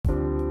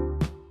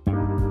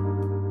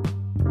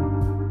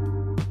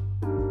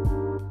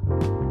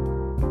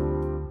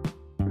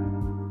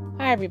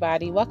Hi,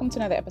 everybody. Welcome to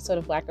another episode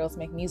of Black Girls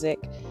Make Music.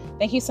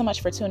 Thank you so much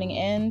for tuning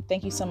in.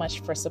 Thank you so much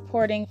for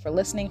supporting, for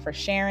listening, for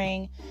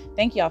sharing.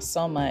 Thank y'all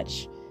so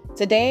much.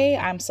 Today,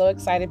 I'm so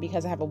excited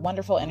because I have a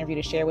wonderful interview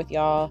to share with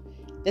y'all.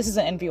 This is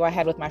an interview I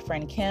had with my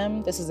friend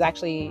Kim. This is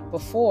actually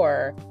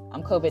before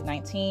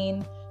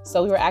COVID-19.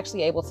 So we were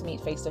actually able to meet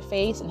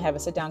face-to-face and have a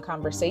sit-down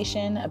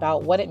conversation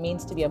about what it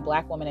means to be a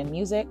Black woman in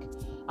music.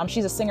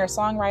 She's a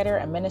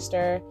singer-songwriter, a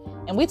minister,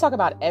 and we talk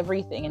about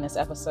everything in this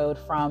episode,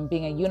 from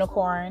being a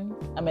unicorn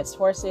amidst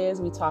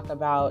horses. We talk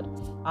about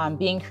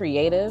being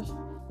creative.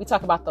 We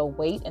talk about the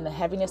weight and the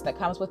heaviness that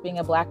comes with being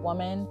a Black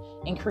woman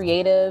in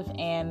creative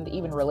and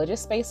even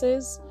religious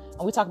spaces.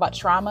 And we talk about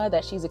trauma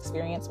that she's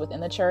experienced within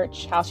the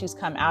church, how she's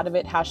come out of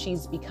it, how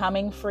she's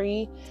becoming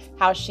free,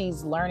 how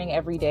she's learning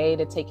every day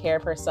to take care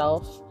of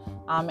herself.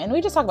 And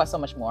we just talk about so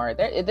much more.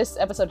 This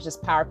episode is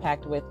just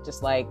power-packed with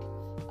just like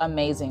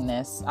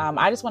amazingness.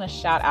 I just want to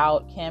shout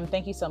out Kim.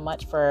 Thank you so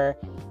much for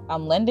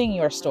lending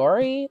your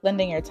story,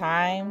 lending your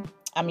time,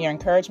 your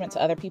encouragement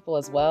to other people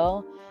as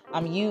well.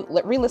 You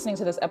re-listening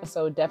to this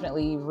episode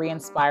definitely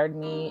re-inspired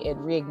me. It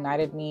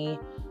reignited me.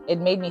 It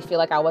made me feel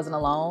like I wasn't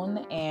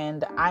alone,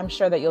 and I'm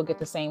sure that you'll get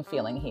the same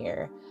feeling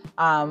here.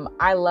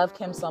 I love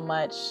Kim so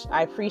much.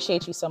 I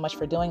appreciate you so much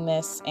for doing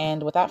this.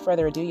 And without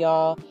further ado,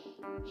 y'all,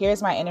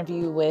 here's my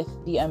interview with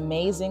the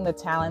amazing, the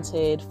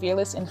talented,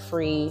 fearless and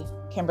free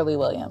Kimberly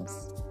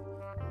Williams.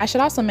 I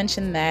should also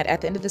mention that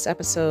at the end of this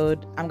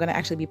episode, I'm going to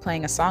actually be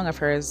playing a song of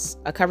hers,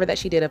 a cover that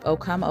she did of O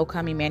Come,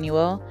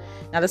 Emmanuel.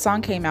 Now, the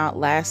song came out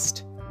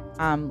last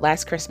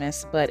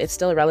Christmas, but it's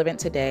still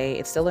relevant today.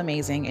 It's still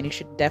amazing, and you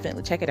should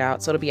definitely check it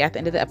out. So it'll be at the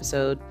end of the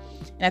episode.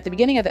 And at the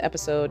beginning of the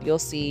episode, you'll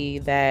see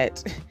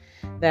that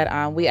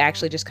we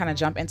actually just kind of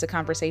jump into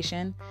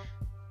conversation.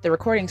 The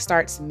recording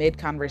starts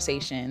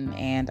mid-conversation,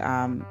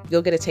 and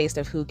you'll get a taste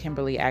of who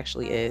Kimberly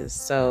actually is.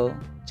 So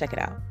check it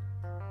out.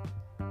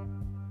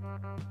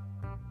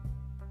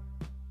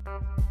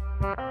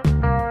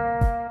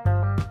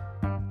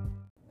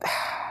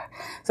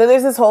 So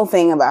there's this whole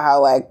thing about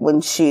how, like, when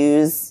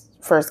shoes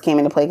first came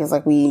into play, because,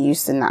 like, we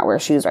used to not wear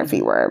shoes, our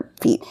feet were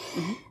feet.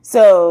 Mm-hmm.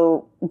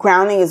 So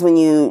grounding is when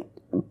you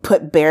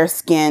put bare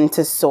skin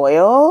to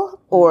soil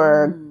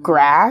or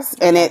grass,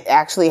 and it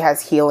actually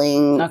has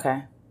healing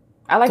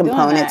I like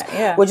components, doing that.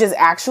 Yeah. which is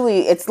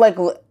actually, it's like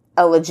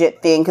a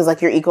legit thing, because,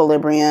 like, your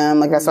equilibrium,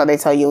 like, that's why they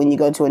tell you when you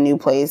go to a new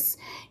place,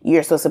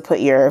 you're supposed to put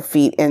your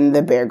feet in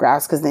the bare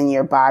grass, because then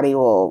your body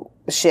will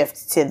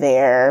shift to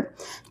their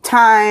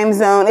time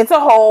zone. It's a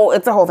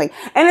whole thing.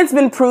 And it's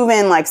been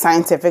proven, like,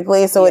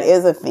 scientifically, so it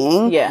is a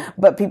thing. Yeah.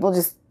 But people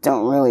just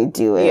don't really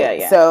do it.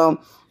 Yeah.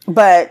 So,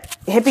 but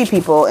hippie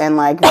people and,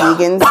 like,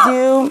 vegans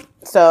do.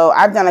 So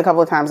I've done a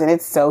couple of times, and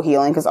it's so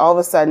healing, because all of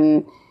a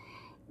sudden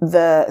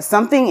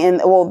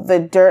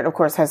the dirt, of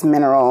course, has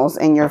minerals,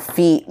 and your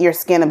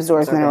skin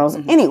absorbs minerals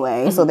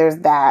anyway. Mm-hmm. So there's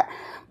that.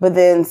 But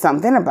then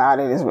something about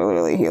it is really,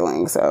 really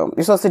healing. So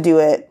you're supposed to do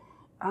it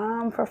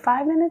for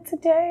 5 minutes a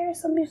day or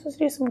something. You're supposed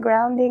to do some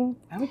grounding.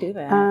 I would do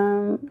that.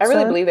 I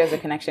really believe there's a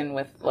connection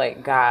with,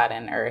 like, God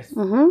and earth.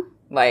 Mm-hmm.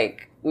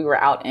 Like, we were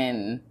out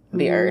in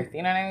the earth.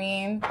 You know what I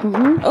mean?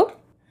 Mm-hmm. Oh. All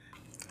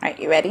right,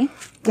 you ready?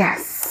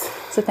 Yes.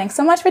 So thanks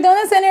so much for doing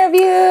this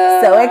interview.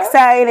 So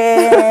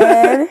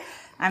excited.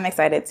 I'm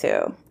excited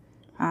too.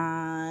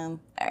 All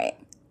right.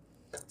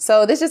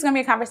 So this is just going to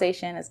be a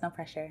conversation. It's no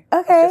pressure.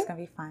 Okay. It's just going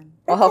to be fun.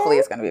 Well, hopefully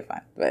it's going to be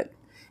fun, but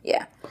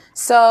yeah.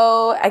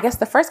 So I guess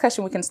the first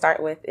question we can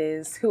start with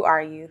is, who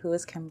are you? Who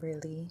is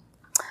Kimberly?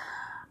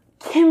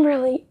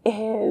 Kimberly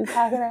is,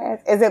 how can I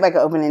ask? Is it like an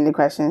open-ended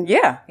question?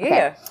 Yeah.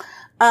 Okay.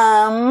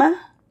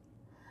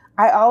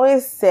 I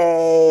always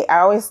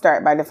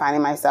start by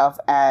defining myself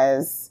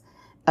as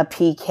a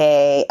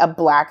PK, a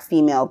Black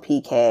female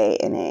PK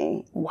in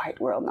a white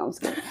world. No, I'm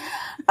just kidding.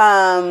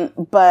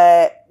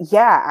 But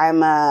yeah,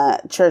 I'm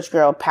a church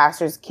girl,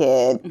 pastor's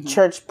kid,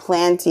 church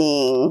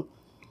planting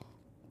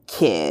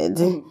kid.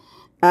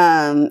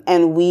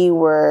 And we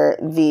were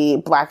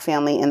the Black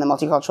family in the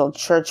multicultural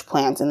church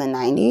plant in the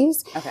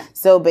 90s. Okay.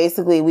 So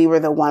basically we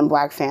were the one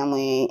Black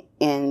family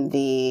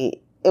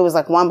it was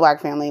like one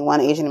Black family, one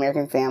Asian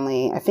American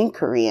family, I think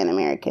Korean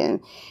American,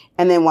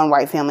 and then one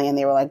white family, and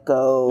they were like,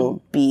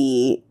 go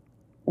be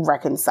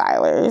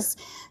reconcilers.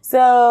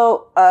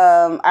 So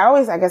I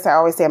always say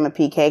I'm a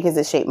PK because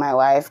it shaped my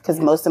life, because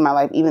most of my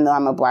life, even though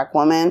I'm a Black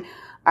woman,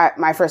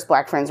 my first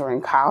Black friends were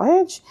in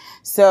college.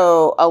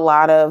 So a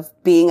lot of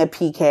being a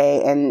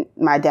PK and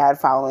my dad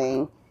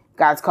following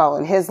God's call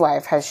in his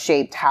life has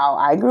shaped how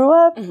I grew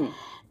up,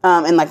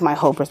 and like my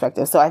whole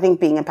perspective. So I think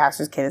being a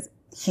pastor's kid is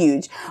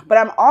huge. But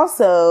I'm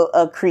also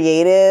a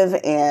creative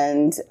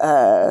and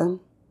a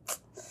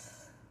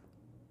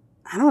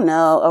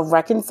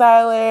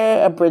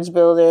reconciler, a bridge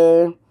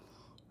builder,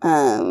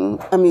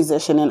 a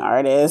musician and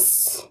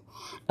artist,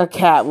 a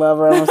cat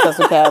lover, I'm obsessed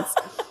with cats,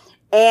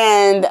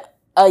 and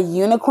a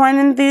unicorn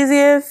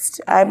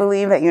enthusiast. I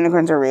believe that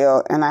unicorns are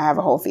real, and I have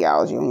a whole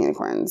theology on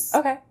unicorns.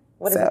 Okay.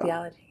 What is a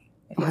theology?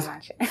 If you don't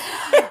mind sharing.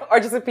 Or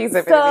just a piece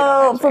of it.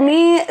 So for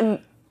me,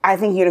 I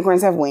think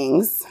unicorns have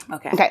wings.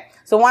 Okay. Okay.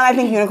 So one, I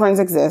think unicorns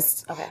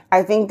exist. Okay.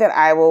 I think that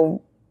I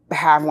will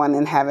have one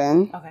in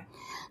heaven. Okay.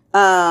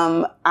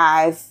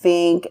 I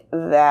think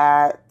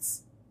that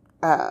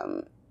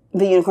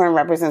the unicorn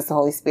represents the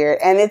Holy Spirit,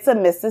 and it's a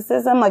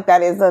mysticism. Like,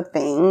 that is a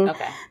thing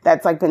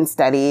that's like been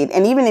studied.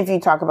 And even if you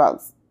talk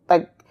about,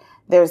 like,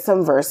 there's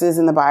some verses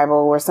in the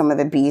Bible where some of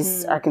the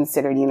beasts are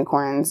considered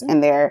unicorns,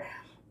 and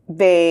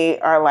they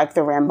are like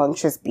the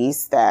rambunctious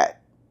beasts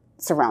that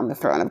surround the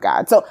throne of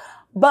God. So,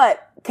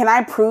 but can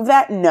I prove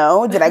that?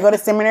 No. Did I go to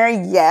seminary?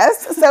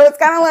 Yes. So it's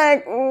kind of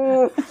like,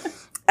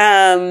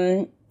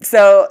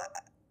 so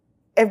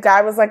if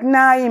God was like,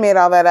 nah, you made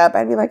all that up,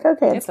 I'd be like,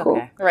 okay, it's cool.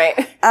 Okay. Right.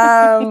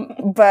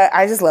 But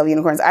I just love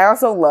unicorns. I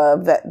also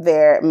love that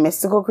they're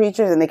mystical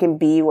creatures and they can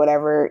be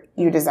whatever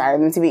you desire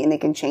them to be, and they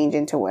can change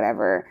into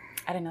whatever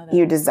I didn't know that.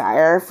 you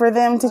desire for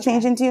them to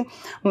change into.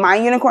 My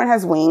unicorn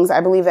has wings.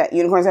 I believe that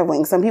unicorns have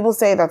wings. Some people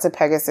say that's a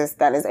Pegasus.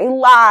 That is a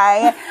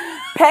lie.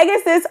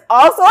 Pegasus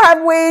also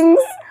have wings,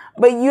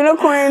 but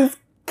unicorns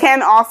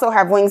can also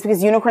have wings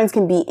because unicorns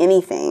can be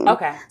anything.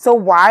 Okay. So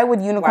why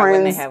would unicorns... Why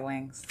wouldn't they have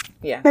wings?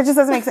 Yeah. That just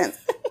doesn't make sense.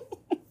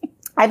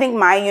 I think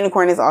my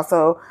unicorn is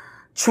also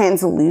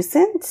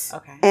translucent.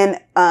 Okay. And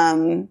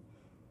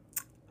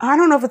I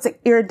don't know if it's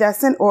like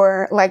iridescent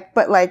or like,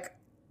 but like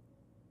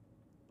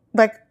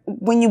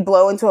when you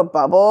blow into a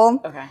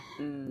bubble,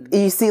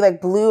 you see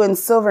like blue and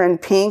silver and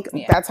pink.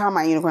 Yeah. That's how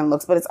my unicorn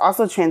looks, but it's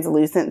also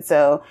translucent.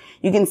 So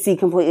you can see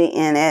completely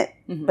in it,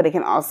 but it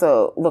can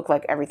also look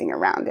like everything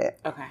around it.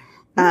 Okay.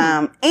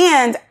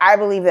 And I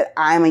believe that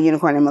I'm a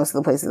unicorn in most of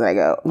the places that I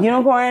go. Okay.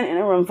 Unicorn in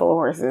a room full of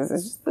horses.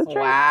 It's just the truth.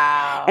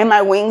 Wow. And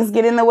my wings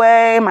get in the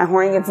way. My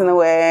horn gets in the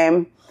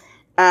way.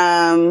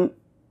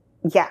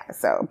 Yeah.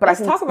 So, but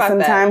Let's talk about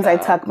sometimes that,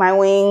 I tuck my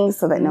wings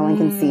so that no one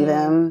can see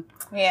them.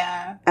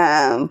 Yeah.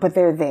 But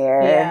they're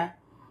there. Yeah.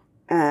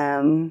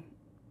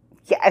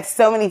 Yeah. It's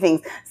so many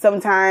things.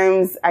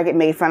 Sometimes I get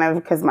made fun of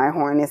because my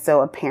horn is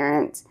so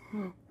apparent.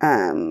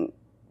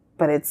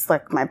 But it's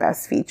like my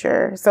best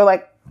feature. So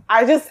like, I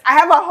have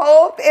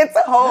it's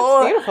a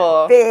whole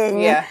beautiful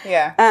thing. Yeah,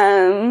 yeah.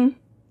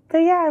 But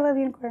yeah, I love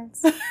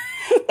unicorns.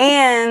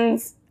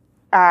 And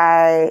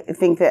I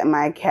think that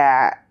my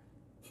cat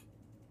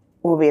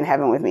will be in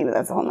heaven with me, but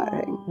that's a whole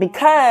nother thing.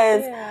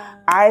 Because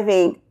I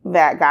think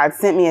that God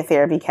sent me a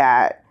therapy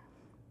cat,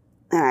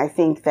 and I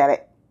think that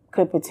it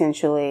could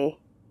potentially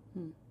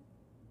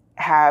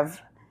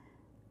have,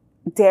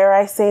 dare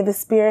I say, the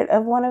spirit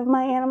of one of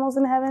my animals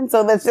in heaven.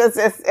 So that's just,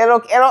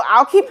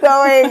 I'll keep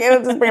going.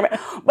 It'll just bring it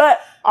back. But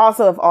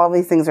also, if all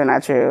these things are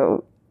not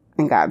true,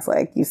 and God's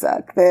like, you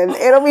suck, then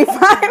it'll be fine.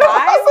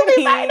 Why would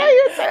he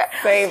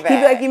say that? He'd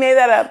be like, you made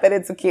that up, but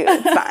it's cute.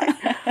 It's fine.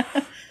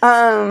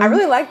 I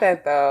really like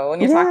that, though, when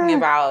you're talking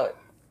about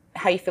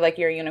how you feel like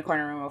you're a unicorn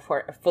in a room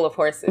full of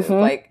horses.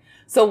 Like,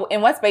 so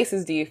in what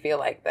spaces do you feel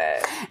like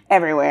that?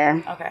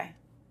 Everywhere. Okay.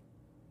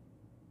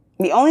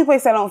 The only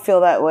place I don't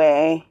feel that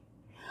way,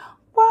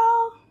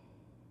 well,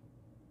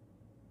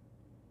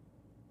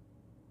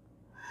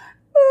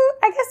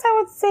 I guess I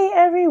would say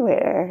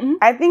everywhere.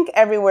 I think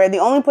everywhere. The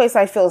only place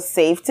I feel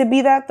safe to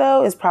be that,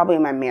 though, is probably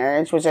in my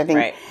marriage, which I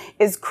think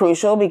is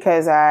crucial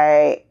because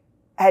I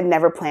had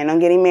never planned on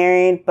getting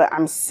married, but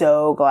I'm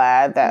so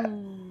glad that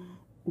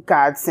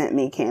God sent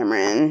me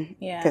Cameron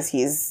because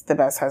he's the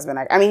best husband.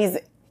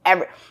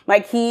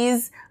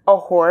 He's a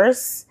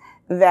horse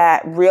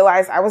that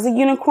realized I was a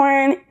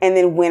unicorn and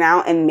then went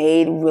out and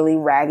made really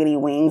raggedy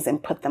wings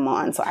and put them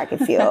on so I could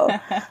feel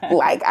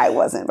like I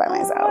wasn't by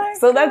myself.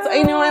 So that's,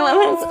 I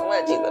love him so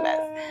much. He's the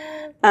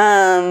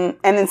best.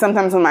 And then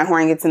sometimes when my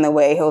horn gets in the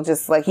way, he'll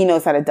just he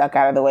knows how to duck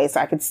out of the way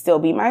so I could still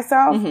be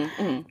myself.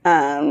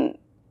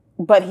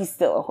 But he's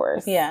still a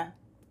horse. Yeah.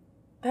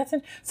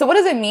 So what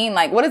does it mean?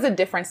 Like, what is the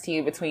difference to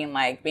you between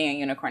like being a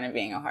unicorn and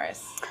being a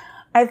horse?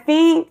 I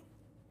think,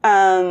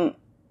 I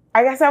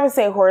guess I would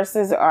say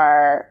horses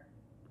are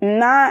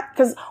not,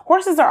 because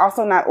horses are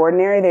also not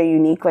ordinary. They're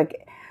unique,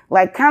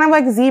 like kind of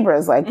like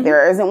zebras. Like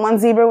there isn't one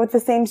zebra with the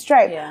same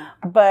stripe. Yeah.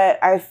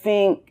 But I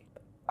think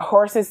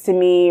horses to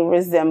me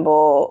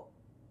resemble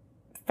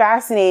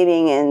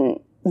fascinating and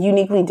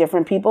uniquely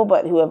different people,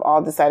 but who have all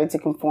decided to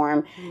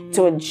conform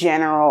to a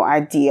general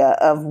idea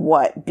of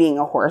what being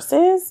a horse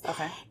is.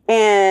 Okay.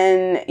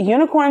 And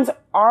unicorns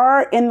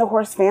are in the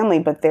horse family,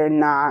 but they're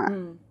not.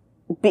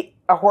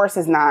 A horse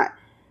is not.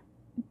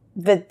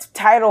 The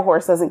title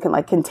horse doesn't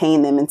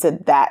contain them into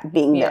that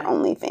being their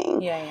only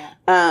thing. Yeah.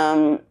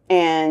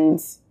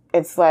 And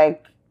it's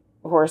like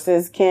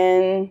horses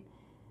can.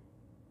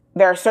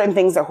 There are certain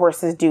things that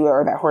horses do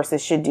or that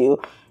horses should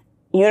do.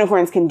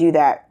 Unicorns can do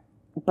that,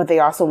 but they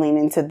also lean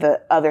into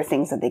the other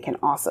things that they can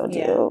also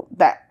do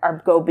that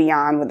go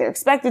beyond what they're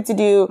expected to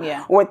do,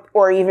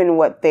 or even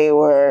what they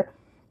were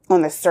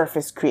on the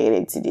surface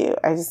created to do.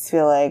 I just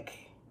feel like,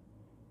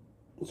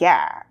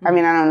 I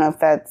don't know if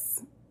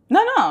that's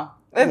no.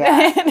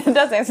 It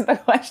does answer the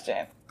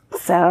question.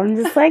 So I'm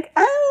just like,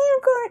 I'm a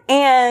unicorn.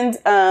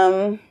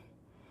 And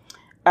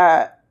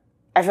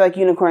I feel like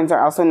unicorns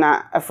are also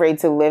not afraid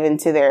to live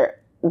into their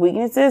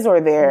weaknesses or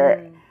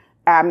their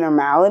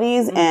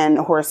abnormalities, and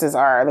horses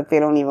are. Like, they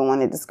don't even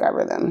want to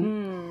discover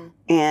them.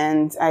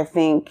 And I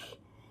think,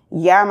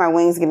 yeah, my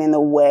wings get in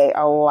the way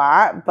a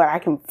lot, but I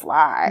can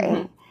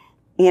fly.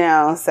 You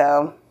know,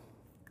 so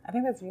I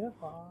think that's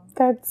beautiful.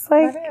 That's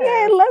like, yeah,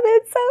 I love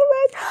it so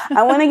much.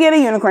 I want to get a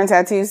unicorn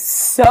tattoo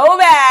so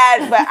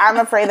bad, but I'm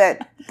afraid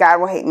that God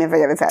will hate me if I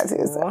get a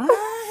tattoo. So. What?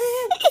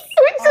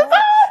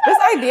 This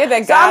idea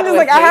that God so would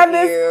like,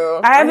 hate you.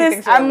 I have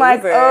this, I'm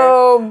like,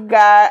 oh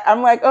God.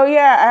 I'm like, oh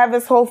yeah, I have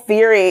this whole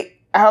theory.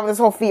 I have this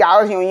whole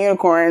theology on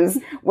unicorns,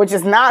 which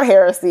is not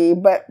heresy,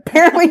 but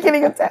apparently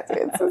getting a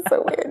tattoo is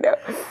so weird.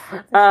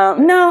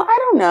 No, I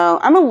don't know.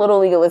 I'm a little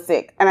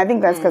legalistic, and I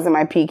think that's because of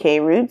my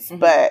PK roots,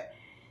 but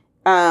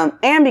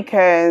and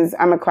because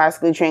I'm a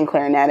classically trained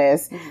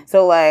clarinetist.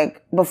 So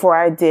like before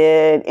I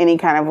did any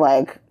kind of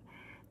like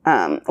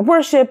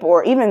worship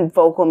or even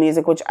vocal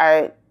music, which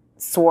I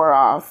swore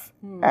off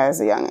as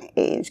a young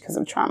age because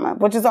of trauma,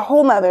 which is a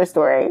whole nother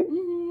story.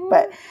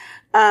 But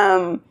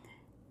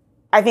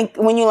I think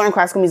when you learn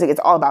classical music, it's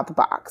all about the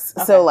box.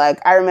 Okay. So like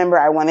I remember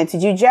I wanted to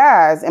do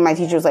jazz, and my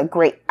teacher was like,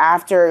 great,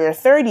 after your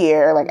third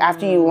year, like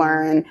after you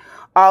learn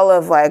all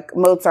of like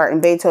Mozart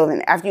and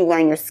Beethoven, after you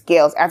learn your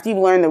scales, after you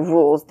learn the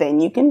rules, then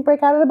you can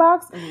break out of the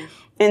box.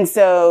 And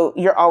so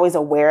you're always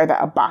aware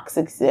that a box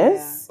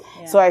exists.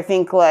 Yeah. So I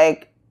think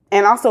like,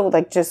 and also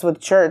like just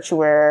with church,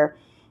 where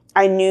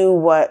I knew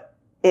what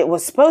it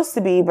was supposed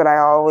to be, but I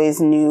always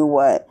knew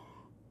what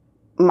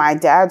my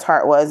dad's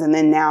heart was. And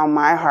then now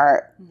my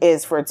heart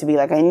is for it to be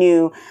like, I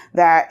knew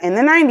that in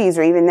the 90s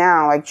or even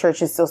now, like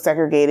church is still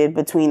segregated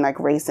between like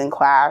race and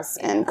class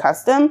and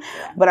custom.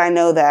 But I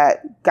know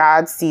that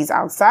God sees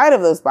outside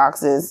of those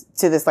boxes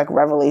to this like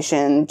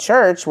Revelation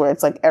church where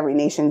it's like every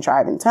nation,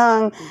 tribe, and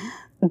tongue.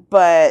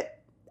 But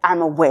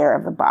I'm aware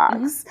of the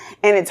box,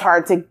 and it's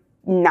hard to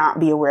not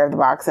be aware of the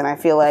box. And I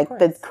feel like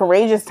the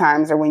courageous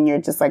times are when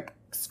you're just like,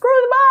 screw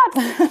the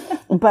box.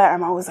 But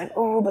I'm always like,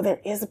 oh, but there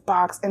is a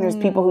box. And there's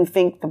people who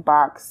think the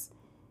box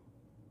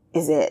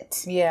is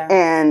it. Yeah.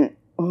 And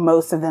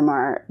most of them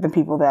are the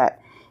people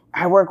that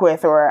I work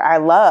with or I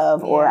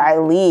love or I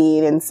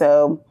lead. And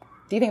so.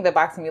 Do you think the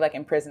box can be like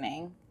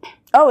imprisoning?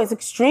 Oh, it's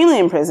extremely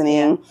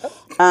imprisoning.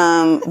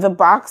 Yeah. The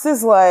box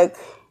is like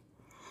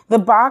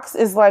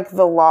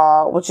the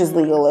law, which is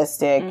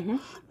legalistic.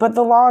 But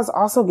the law is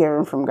also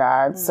given from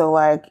God. So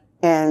like,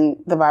 and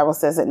the Bible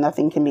says that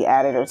nothing can be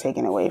added or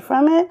taken away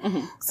from it.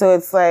 So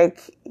it's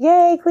like,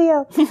 yay,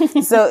 Cleo.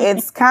 So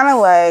it's kind of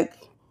like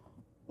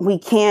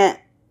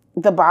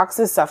the box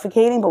is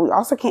suffocating, but we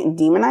also can't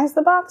demonize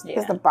the box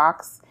because the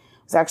box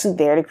is actually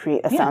there to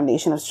create a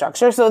foundation of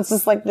structure. So it's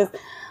just like this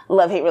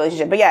love-hate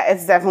relationship. But yeah,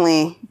 it's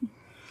definitely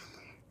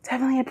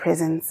a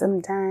prison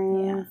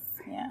sometimes.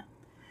 Yeah.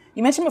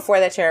 You mentioned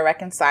before that you're a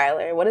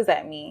reconciler. What does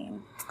that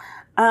mean?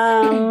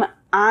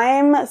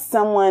 I'm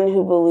someone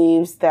who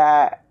believes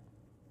that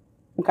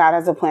God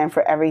has a plan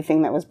for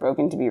everything that was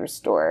broken to be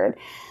restored.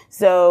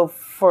 So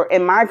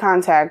in my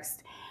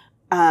context,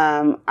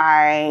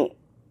 I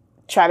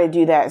try to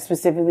do that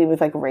specifically with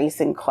like race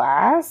and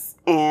class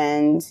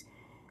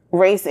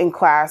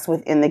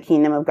within the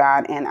kingdom of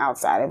God and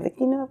outside of the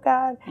kingdom of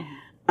God.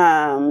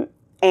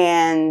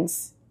 And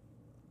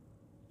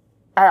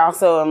I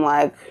also am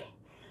like,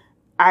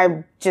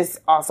 I just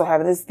also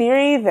have this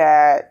theory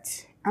that,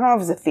 I don't know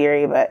if it's a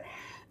theory, but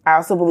I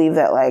also believe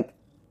that like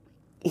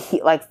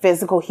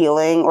physical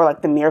healing or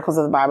like the miracles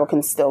of the Bible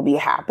can still be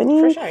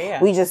happening. For sure,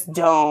 yeah. We just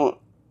don't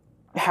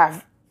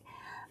have,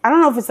 I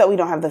don't know if it's that we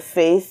don't have the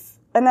faith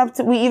enough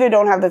we either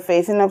don't have the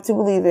faith enough to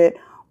believe it,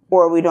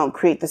 or we don't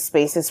create the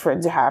spaces for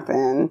it to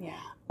happen,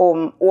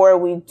 or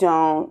we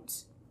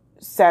don't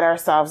set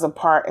ourselves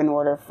apart in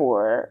order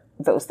for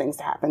those things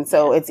to happen.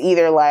 So it's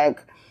either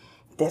like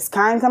this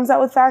kind comes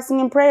out with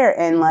fasting and prayer,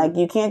 and like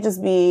you can't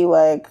just be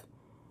like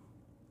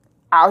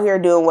out here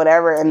doing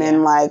whatever and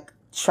then like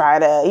try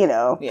to, you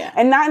know,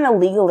 and not in a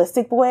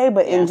legalistic way,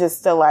 but in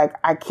just a like,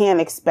 I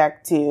can't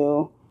expect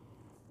to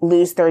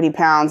lose 30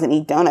 pounds and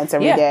eat donuts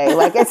every day.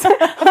 Like it's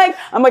like,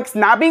 I'm like, it's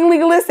not being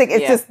legalistic.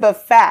 It's just the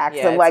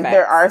facts of like,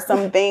 there are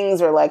some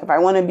things where like, if I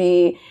want to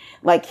be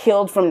like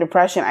healed from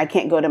depression, I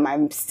can't go to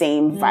my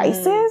same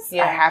vices.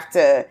 I have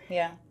to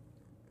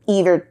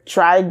either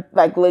try,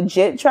 like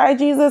legit try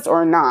Jesus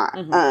or not.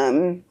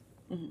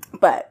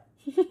 But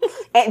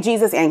and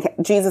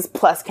Jesus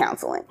plus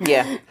counseling.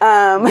 Yes,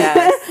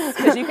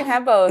 because you can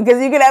have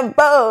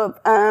both.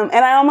 And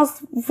I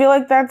almost feel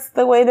like that's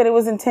the way that it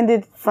was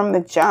intended from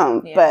the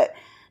jump. But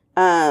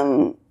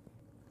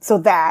so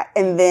that,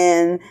 and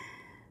then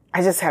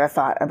I just had a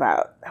thought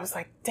about, I was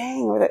like,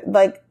 dang,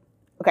 like,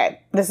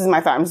 okay, this is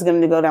my thought. I'm just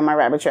going to go down my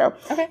rabbit trail.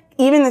 Okay.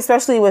 Even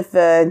especially with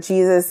the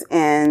Jesus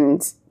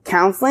and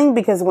counseling,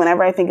 because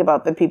whenever I think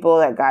about the people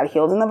that God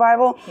healed in the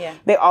Bible,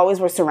 they always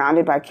were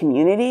surrounded by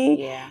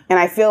community. And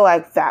I feel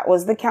like that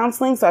was the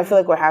counseling. So I feel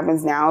like what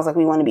happens now is like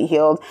we want to be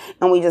healed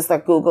and we just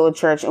like Google a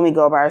church and we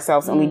go by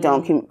ourselves and we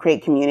don't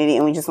create community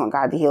and we just want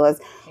God to heal us.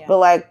 But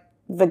like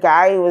the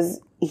guy who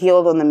was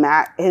healed on the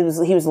mat, he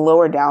was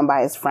lowered down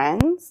by his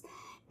friends.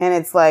 And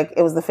it's like,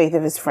 it was the faith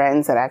of his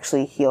friends that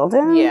actually healed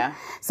him. Yeah.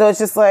 So it's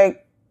just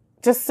like,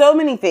 just so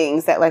many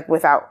things that like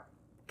without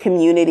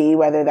community,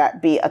 whether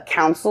that be a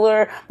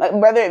counselor, like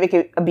whether it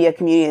could be a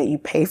community that you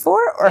pay for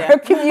or a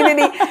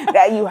community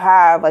that you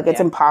have, like it's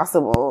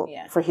impossible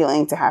for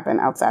healing to happen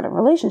outside of a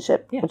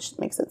relationship, which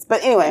makes sense.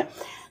 But anyway,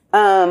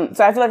 so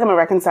I feel like I'm a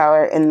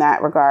reconciler in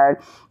that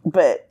regard,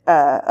 but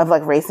of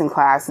like race and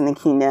class and the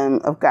kingdom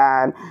of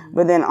God,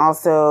 but then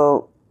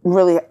also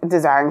really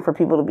desiring for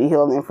people to be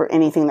healed and for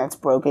anything that's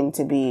broken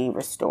to be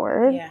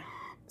restored. Yeah.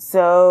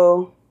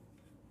 So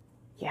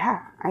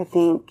yeah, I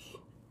think,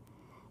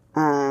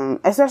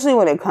 especially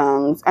when it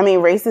comes, I mean,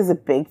 race is a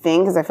big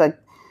thing because I feel like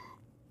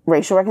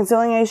racial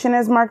reconciliation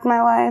has marked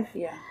my life.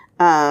 Yeah.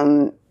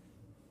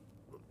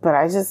 But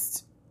I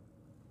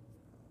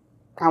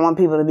want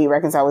people to be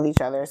reconciled with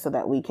each other so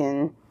that we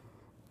can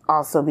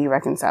also be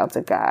reconciled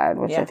to God,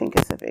 which I think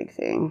is a big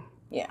thing.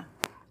 Yeah.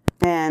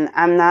 And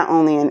I'm not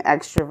only an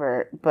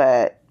extrovert,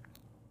 but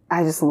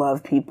I just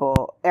love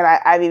people. And there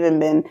have even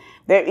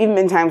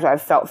been times where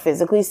I've felt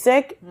physically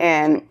sick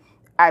and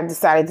I've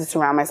decided to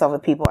surround myself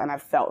with people and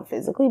I've felt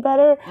physically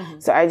better.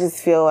 So I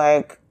just feel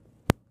like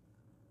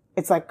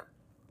it's like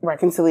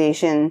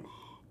reconciliation,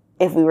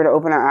 if we were to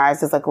open our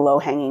eyes, is like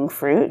low-hanging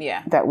fruit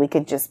that we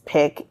could just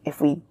pick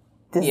if we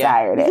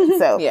desired it.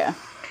 So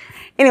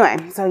anyway,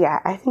 so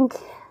I think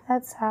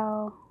that's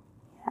how,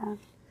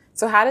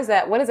 So what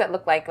does that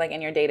look like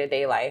in your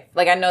day-to-day life?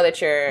 Like, I know that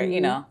you're,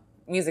 you know,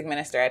 music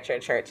minister at your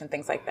church and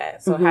things like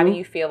that. So how do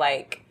you feel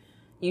like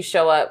you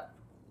show up?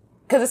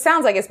 Because it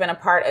sounds like it's been a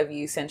part of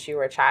you since you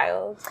were a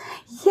child.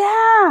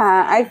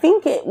 Yeah, I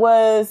think it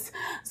was.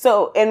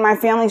 So in my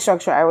family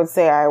structure, I would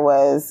say I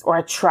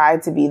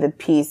tried to be the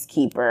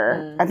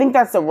peacekeeper. I think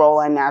that's the role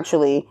I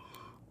naturally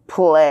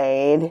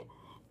played.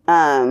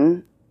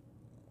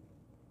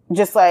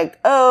 Just like,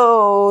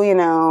 oh, you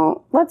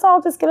know, let's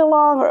all just get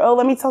along, or, oh,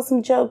 let me tell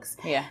some jokes.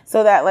 Yeah.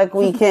 So that like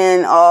we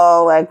can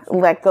all like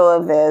let go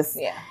of this.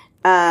 Yeah.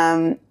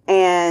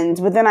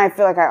 But then I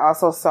feel like I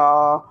also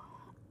saw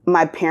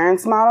my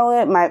parents model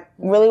it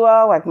really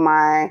well. Like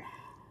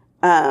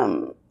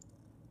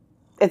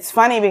it's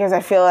funny because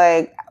I feel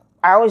like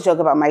I always joke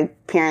about my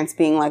parents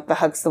being like the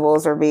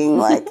Huxtables or being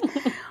like,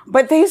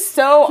 but they're just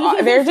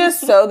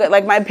so good.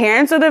 Like my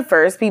parents are the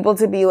first people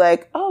to be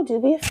like, oh,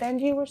 did we offend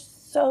you? We're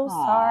so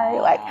sorry.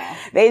 Like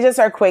they just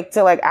are quick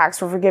to like ask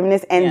for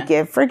forgiveness and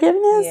give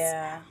forgiveness.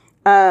 Yeah.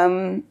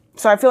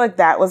 So I feel like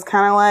that was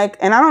kind of like,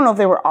 and I don't know if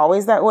they were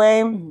always that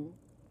way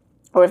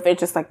or if they're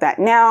just like that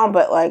now,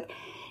 but like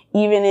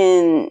even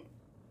in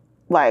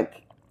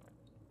like,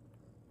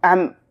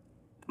 I'm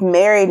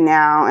married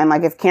now, and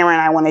like if Cameron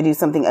and I want to do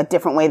something a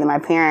different way than my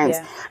parents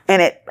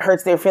and it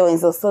hurts their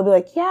feelings, they'll still be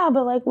like, yeah,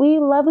 but like we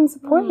love and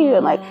support you.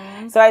 And like,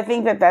 so I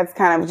think that that's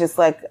kind of just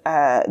like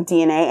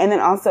DNA. And then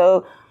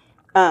also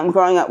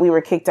growing up, we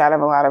were kicked out of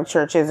a lot of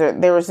churches, or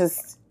there was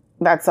just,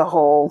 that's a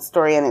whole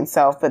story in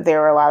itself. But there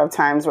were a lot of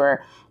times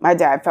where my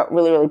dad felt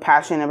really, really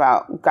passionate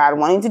about God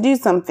wanting to do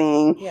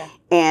something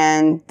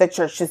and the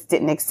church just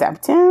didn't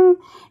accept him.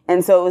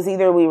 And so it was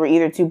either we were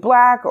either too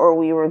black or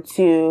we were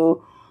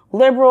too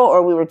liberal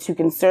or we were too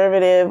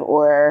conservative,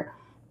 or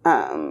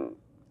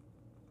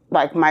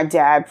like my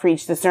dad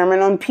preached a sermon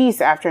on peace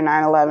after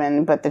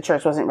 9/11, but the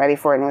church wasn't ready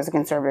for it and it was a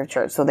conservative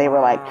church. So they were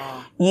like,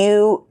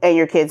 you and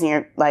your kids and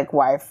your like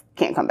wife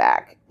can't come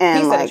back.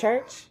 And peace at a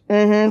church?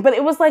 Mm-hmm. But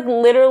it was like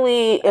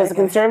literally, it was a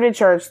conservative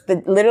church.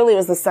 Literally it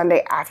was the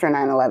Sunday after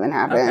 9/11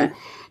 happened. Okay.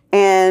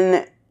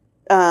 And,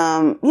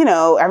 you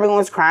know, everyone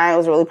was crying. It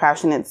was a really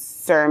passionate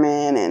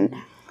sermon.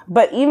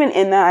 But even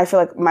in that, I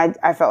felt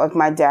like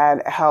my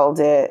dad held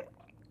it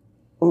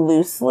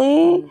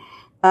loosely.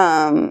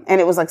 And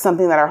it was like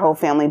something that our whole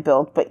family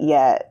built, but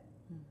yet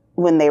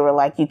when they were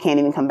like, you can't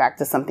even come back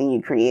to something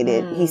you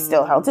created, he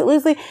still held it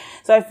loosely.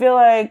 So I feel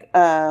like,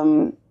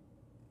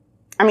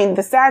 I mean,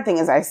 the sad thing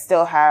is I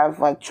still have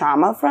like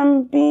trauma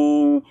from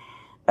being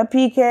a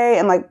PK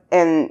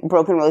and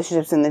broken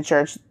relationships in the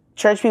church.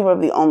 Church people are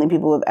the only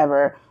people who have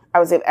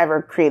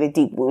ever created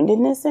deep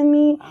woundedness in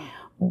me.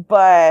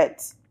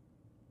 But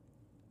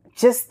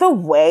just the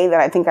way that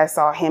I think I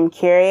saw him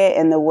carry it,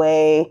 and the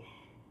way,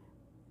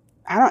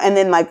 and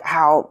then like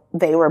how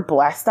they were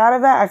blessed out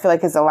of that, I feel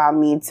like has allowed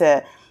me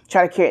to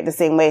try to carry it the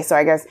same way. So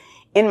I guess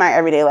in my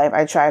everyday life,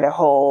 I try to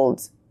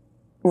hold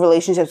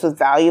relationships with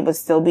value, but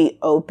still be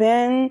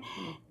open.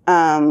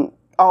 I'm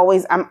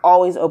always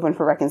open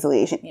for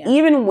reconciliation,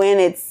 even when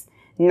it's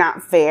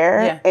not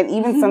fair. And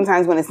even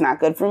sometimes when it's not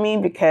good for me,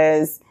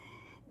 because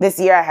this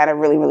year I had a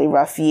really, really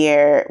rough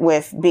year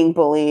with being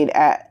bullied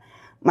at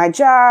my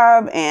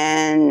job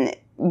and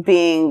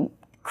being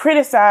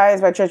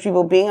criticized by church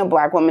people. Being a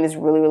black woman is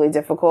really, really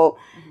difficult.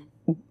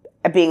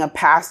 Being a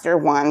pastor,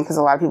 because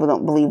a lot of people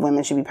don't believe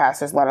women should be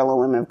pastors, let alone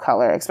women of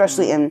color,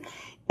 especially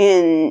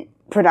in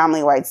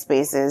predominantly white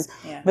spaces.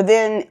 But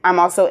then I'm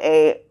also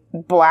a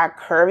black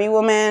curvy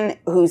woman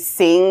who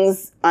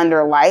sings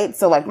under light.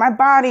 So like my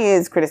body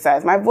is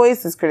criticized. My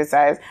voice is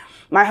criticized.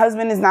 My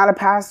husband is not a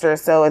pastor.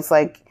 So it's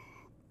like,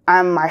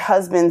 I'm my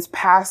husband's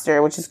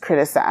pastor, which is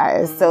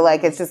criticized. So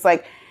like, it's just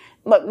like,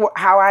 look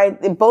how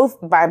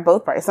by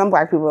both parties. Some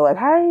black people are like,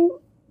 how do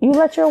you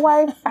let your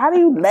wife? How do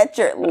you let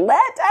I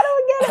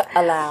don't get it.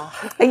 Allow.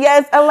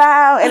 Yes,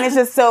 allow. And it's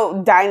just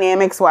so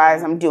dynamics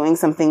wise, I'm doing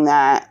something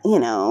that, you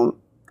know,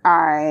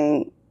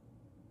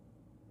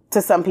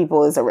 to some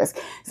people is a risk.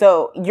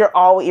 So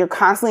you're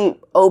constantly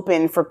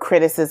open for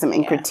criticism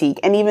and critique.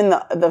 And even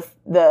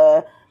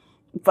the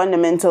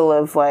fundamental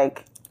of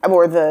like,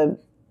 or the,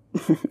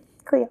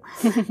 Cleo,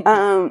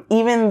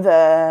 even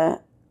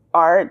the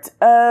art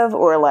of,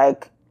 or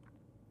like,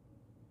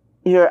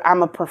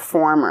 I'm a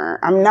performer.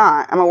 I'm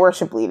a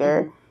worship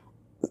leader,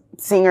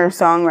 singer,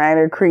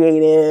 songwriter,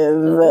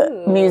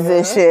 creative,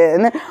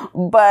 musician,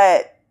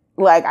 but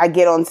like I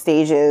get on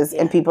stages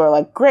and people are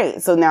like,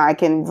 great. So now I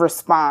can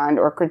respond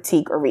or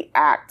critique or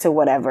react to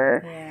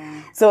whatever.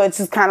 Yeah. So it's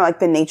just kind of like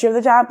the nature of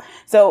the job.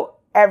 So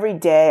every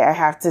day I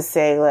have to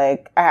say,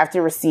 like, I have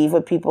to receive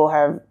what people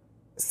have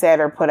said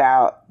or put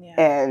out,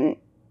 and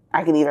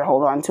I can either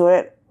hold on to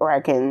it or I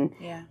can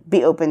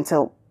be open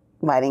to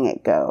letting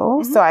it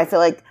go. So I feel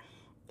like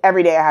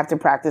every day I have to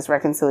practice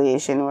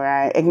reconciliation, where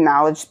I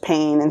acknowledge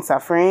pain and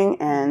suffering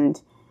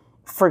and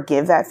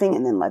forgive that thing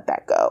and then let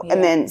that go.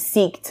 And then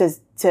seek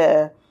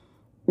to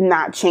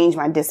not change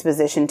my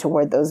disposition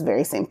toward those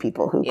very same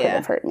people who could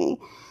have hurt me.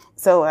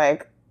 So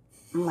like,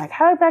 I'm like,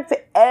 how do I practice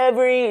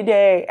every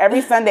day,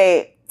 every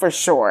Sunday for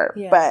sure.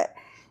 But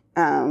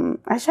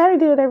I try to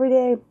do it every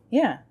day.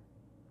 Yeah.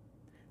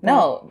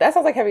 No, that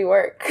sounds like heavy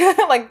work.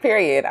 Like,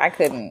 period. I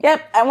couldn't.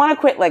 Yep. I want to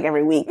quit like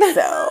every week.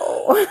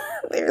 So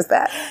there's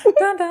that.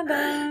 Dun, dun,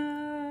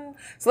 dun.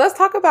 So let's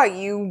talk about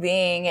you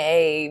being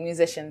a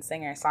musician,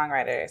 singer,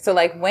 songwriter. So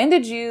like, when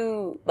did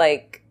you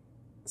like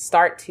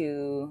start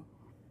to,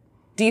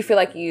 do you feel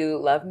like you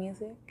love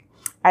music?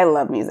 I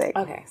love music.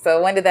 Okay.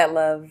 So when did that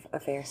love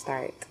affair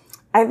start?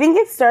 I think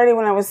it started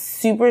when I was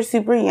super,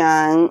 super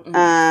young.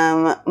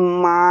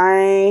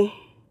 My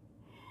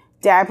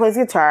dad plays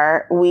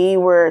guitar. We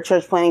were a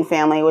church planting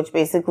family, which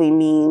basically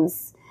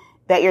means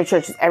that your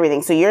church is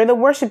everything. So you're the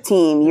worship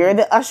team, you're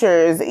the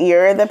ushers,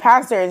 you're the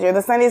pastors, you're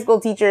the Sunday school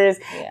teachers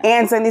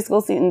and Sunday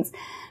school students.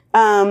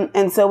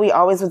 And so we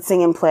always would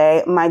sing and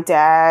play. My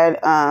dad,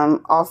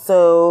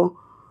 also,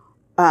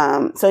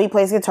 so he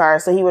plays guitar.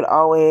 So he would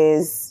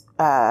always,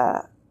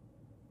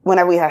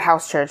 whenever we had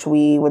house church,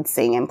 we would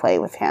sing and play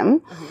with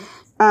him.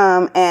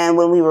 And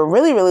when we were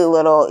really, really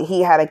little,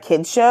 he had a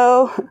kids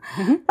show.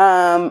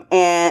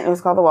 And it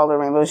was called the Waldo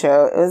Rainbow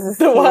Show. It was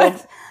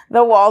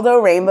the Waldo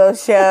Rainbow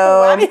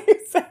Show. Why do you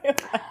say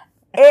that?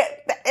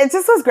 It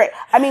just was great.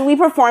 I mean, we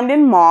performed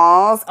in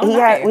malls. Oh,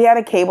 nice. We had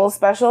a cable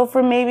special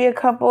for maybe a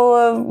couple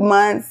of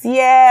months.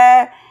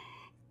 Yeah.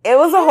 It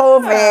was a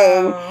whole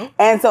thing.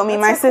 And so me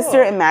and my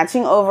sister in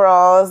matching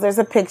overalls, there's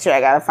a picture I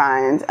gotta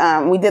find.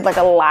 We did like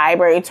a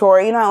library tour.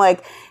 You know how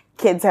like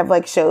kids have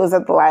like shows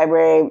at the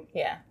library?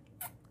 Yeah.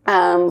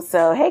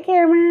 So hey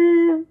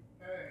Cameron.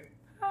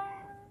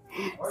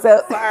 Hey.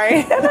 So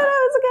sorry.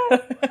 No, it's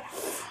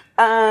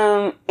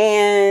okay.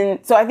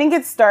 And so I think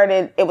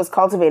it was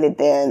cultivated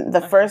then.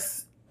 The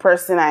first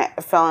person I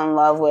fell in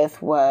love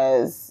with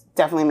was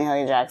definitely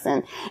Mahalia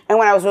Jackson. And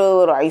when I was really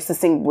little, I used to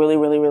sing really,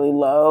 really, really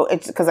low.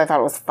 It's because I thought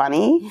it was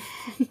funny.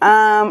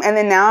 And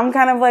then now I'm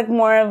kind of like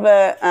more of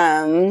a,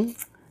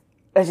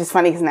 it's just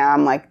funny because now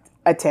I'm like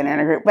a tenor in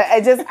a group. But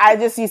I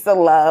just used to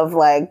love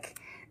like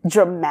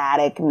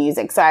dramatic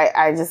music. So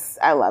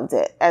I loved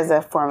it as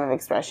a form of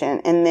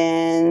expression. And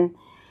then,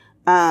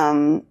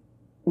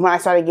 when I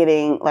started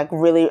getting like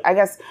really, I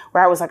guess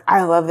where I was like,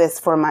 I love this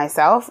for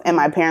myself. And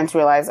my parents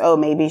realized, oh,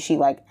 maybe she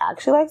like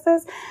actually likes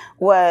this,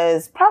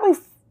 was probably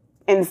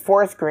in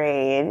 4th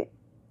grade.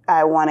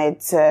 I wanted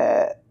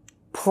to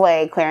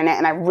play clarinet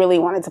and I really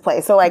wanted to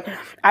play. So like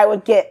I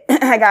would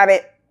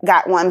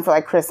got one for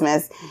like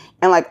Christmas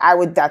and like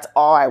that's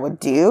all I would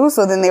do.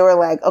 So then they were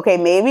like, okay,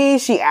 maybe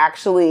she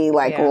actually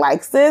like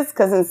likes this.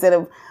 'Cause instead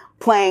of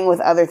playing with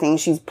other things,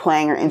 she's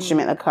playing her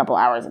instrument a couple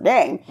hours a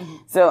day.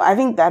 So I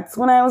think that's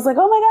when I was like,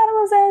 oh my God, I'm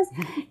obsessed.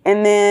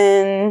 And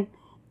then,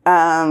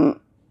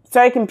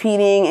 started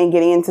competing and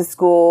getting into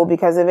school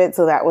because of it.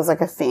 So that was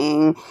like a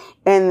thing.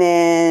 And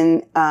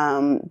then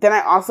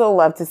I also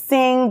love to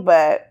sing,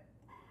 but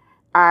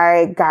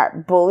I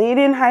got bullied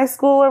in high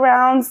school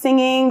around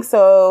singing.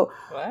 So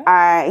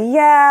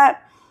I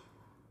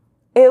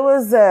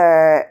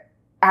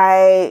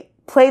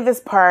played this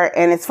part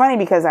and it's funny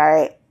because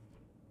I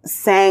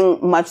sang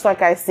much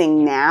like I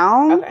sing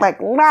now,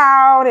 like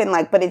loud and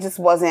like, but it just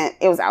wasn't,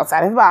 it was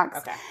outside of the box.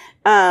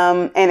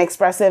 And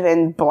expressive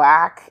and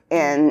black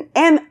and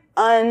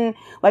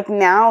like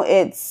now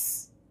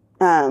it's,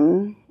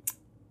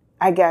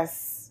 I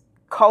guess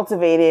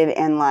cultivated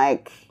and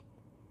like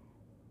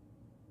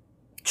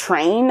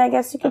trained, I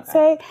guess you could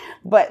say,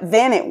 but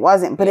then it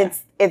wasn't, but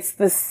it's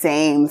the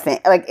same thing.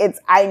 Like it's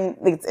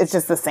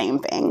just the same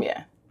thing.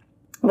 Yeah.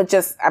 But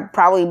just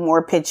probably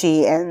more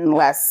pitchy and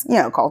less,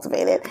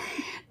 cultivated.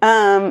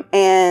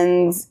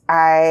 And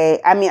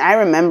I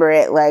remember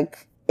it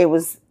like it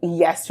was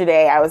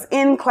yesterday. I was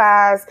in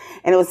class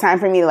and it was time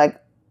for me to like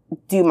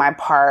do my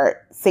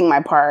part, sing my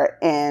part.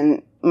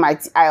 And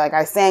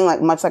I sang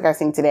like much like I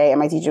sing today, and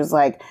my teacher was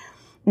like,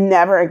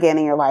 never again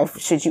in your life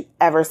should you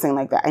ever sing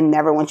like that. I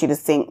never want you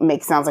to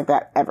make sounds like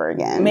that ever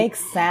again. Make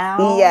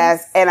sounds?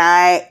 Yes. And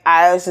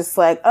I was just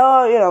like,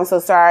 oh, I'm so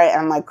sorry. And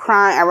I'm like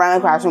crying. I run in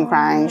the classroom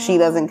crying. She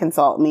doesn't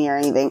consult me or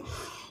anything.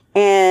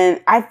 And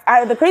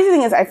the crazy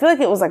thing is, I feel like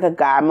it was like a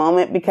God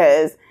moment,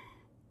 because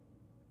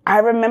I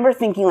remember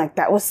thinking like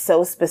that was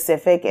so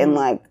specific and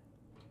like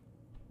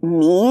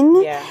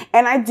mean. Yeah.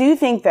 And I do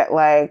think that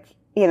like,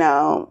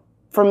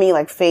 for me,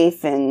 like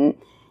faith and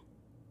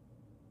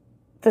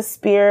the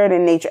spirit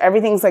and nature,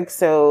 everything's like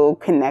so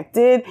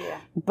connected. Yeah.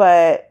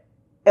 But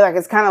like,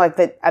 it's kind of like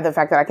the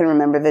fact that I can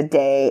remember the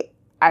day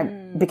I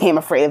became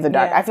afraid of the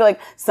dark. Yeah. I feel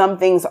like some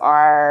things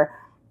are,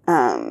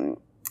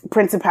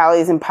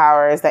 principalities and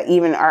powers that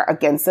even are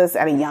against us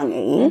at a young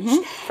age,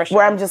 for sure.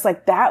 Where I'm just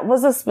like, that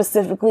was a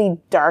specifically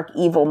dark,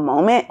 evil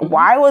moment.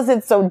 Why was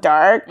it so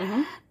dark?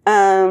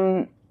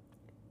 And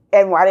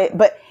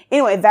but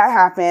anyway, that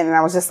happened, and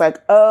I was just like,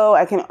 oh,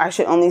 I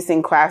should only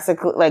sing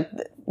classically, like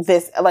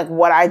this, like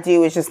what I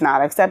do is just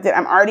not accepted.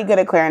 I'm already good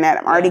at clarinet.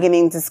 I'm already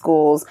getting into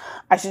schools.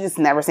 I should just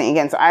never sing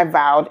again. So I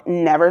vowed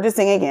never to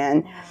sing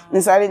again. Wow.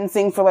 And so I didn't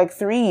sing for like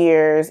 3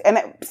 years, and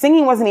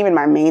singing wasn't even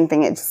my main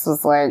thing. It just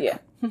was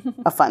like,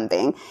 a fun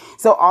thing.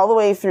 So all the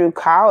way through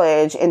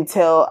college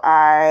until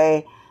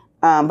but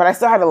I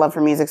still had a love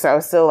for music. So I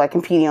was still like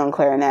competing on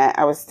clarinet.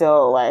 I was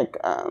still like,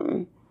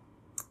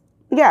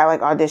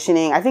 like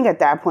auditioning. I think at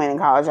that point in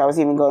college, I was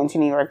even going to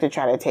New York to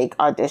try to take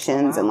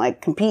auditions and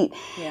like compete.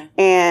 Yeah.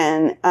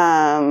 And,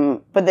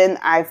 but then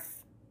I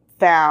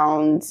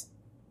found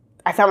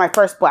my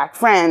first Black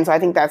friend. So I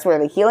think that's where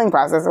the healing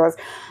process was.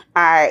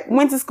 I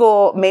went to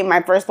school, made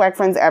my first Black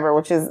friends ever,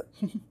 which is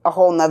a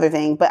whole nother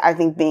thing. But I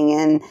think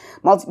being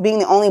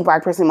the only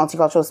Black person in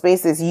multicultural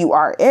spaces, you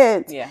are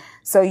it. Yeah.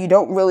 So you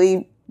don't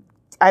really,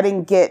 I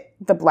didn't get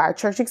the Black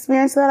church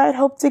experience that I'd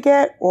hoped to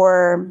get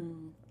or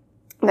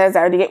that I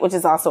desired to get, which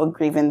is also a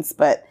grievance.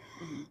 But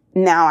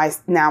now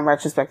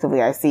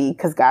retrospectively I see,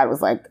 because God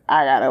was like,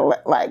 I gotta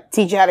like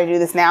teach you how to do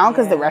this now,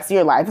 because the rest of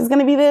your life is going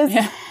to be this.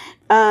 Yeah.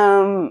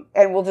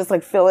 And we'll just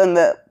like fill in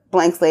the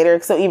blanks later.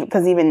 So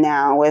even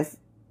now with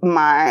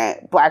my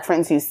Black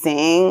friends who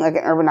sing like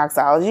an urban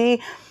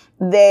doxology,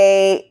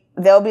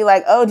 they'll be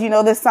like, oh, do you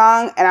know this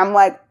song? And I'm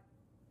like,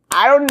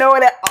 I don't know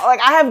it at all.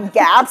 Like, I have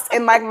gaps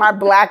in like my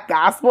Black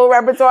gospel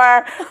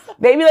repertoire.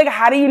 They be like,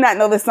 how do you not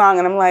know this song?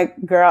 And I'm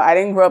like, girl, I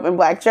didn't grow up in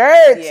Black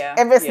church. Yeah,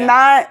 if it's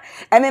not.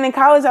 And then in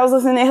college I was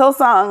listening to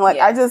Hillsong. Like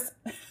I just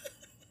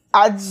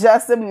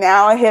am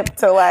now hip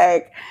to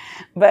like,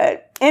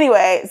 but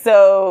anyway,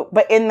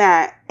 but in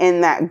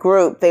that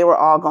group, they were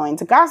all going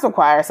to gospel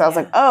choir. So I was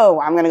like,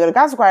 oh, I'm going to go to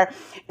gospel choir.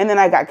 And then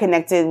I got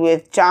connected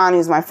with John,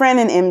 who's my friend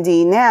in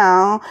MD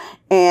now.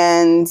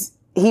 And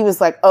he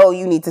was like, oh,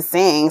 you need to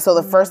sing. So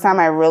the first time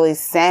I really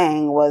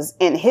sang was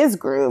in his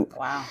group.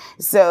 Wow.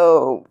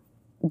 So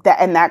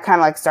that kind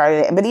of like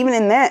started it. But even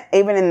in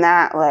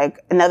that, like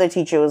another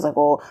teacher was like,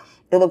 well,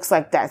 it looks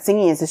like that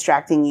singing is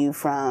distracting you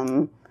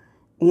from,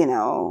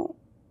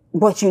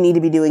 what you need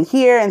to be doing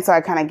here. And so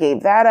I kind of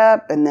gave that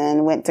up and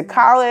then went to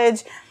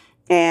college,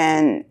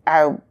 and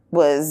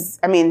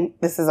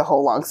this is a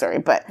whole long story,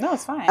 but no,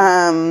 it's fine.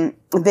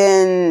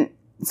 Then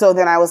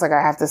I was like,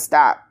 I have to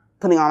stop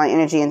putting all my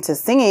energy into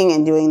singing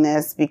and doing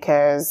this,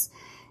 because,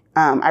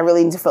 I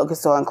really need to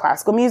focus on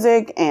classical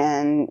music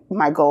and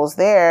my goals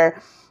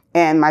there.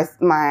 And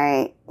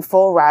my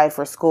full ride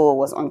for school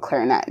was on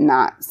clarinet,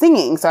 not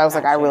singing. So I was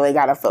like, I really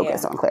got to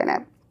focus on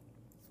clarinet.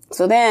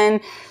 So then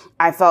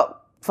I felt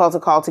a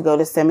call to go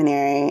to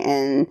seminary,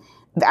 and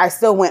I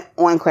still went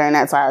on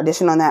clarinet. So I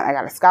auditioned on that. I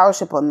got a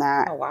scholarship on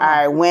that. Oh, wow.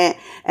 I went,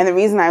 and the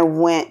reason I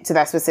went to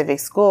that specific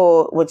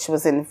school, which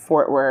was in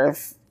Fort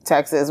Worth,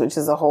 Texas, which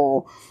is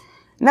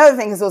another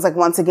thing, is it was like,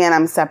 once again,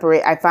 I'm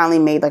separate. I finally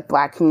made like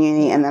Black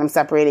community, and then I'm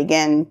separated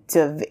again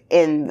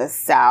in the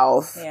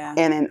South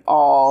in an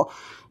all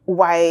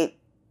white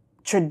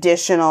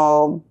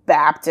traditional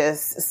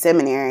Baptist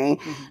seminary.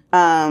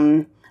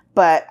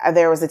 But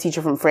there was a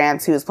teacher from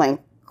France who was playing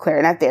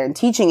clarinet there and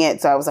teaching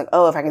it. So I was like,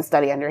 oh, if I can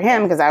study under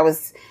him, because I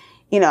was,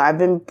 I've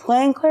been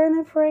playing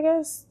clarinet for, I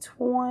guess,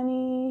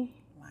 22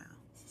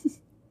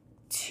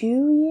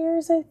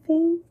 years, I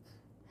think.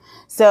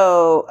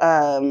 So,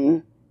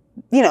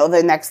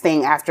 the next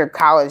thing after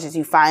college is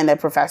you find a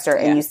professor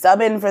and you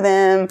sub in for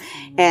them.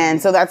 And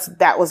so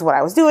that was what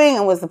I was doing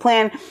and was the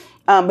plan.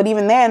 But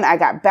even then I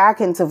got back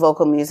into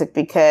vocal music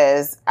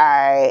because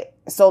I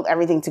sold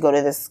everything to go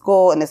to this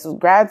school, and this was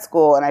grad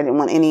school, and I didn't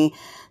want any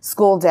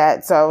school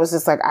debt. So I was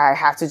just like, I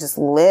have to just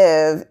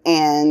live.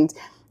 And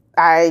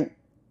I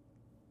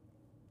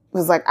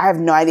was like, I have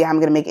no idea how I'm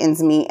going to make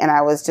ends meet. And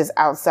I was just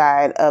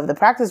outside of the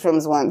practice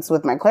rooms once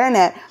with my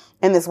clarinet,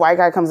 and this white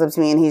guy comes up to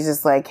me and he's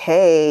just like,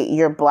 hey,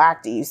 you're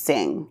Black. Do you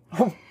sing?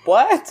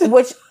 What?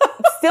 Which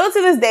still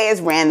to this day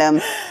is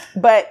random.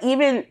 But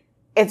even,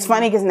 it's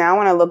funny because now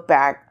when I look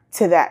back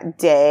to that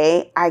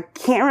day, I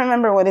can't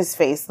remember what his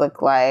face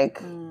looked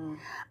like.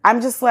 I'm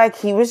just like,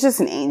 he was just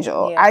an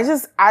angel. Yeah.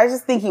 I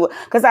just think he was,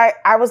 because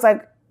I was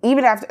like,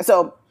 even after,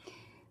 so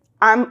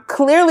I'm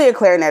clearly a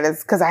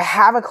clarinetist because I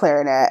have a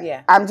clarinet.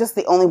 Yeah. I'm just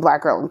the only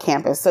black girl on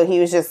campus. So he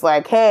was just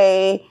like,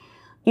 hey,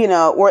 you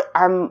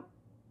know,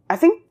 I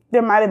think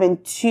there might have been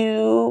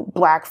 2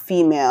 black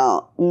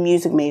female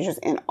music majors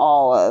in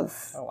all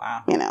of,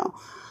 you know.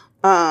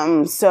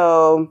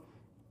 So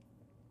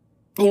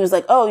he was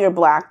like, oh, you're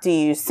black. Do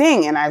you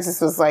sing? And I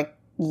just was like,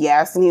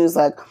 yes. And he was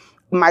like,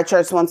 my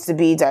church wants to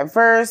be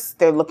diverse.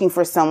 They're looking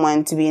for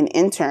someone to be an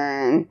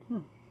intern.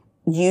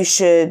 You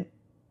should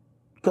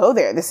go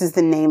there. This is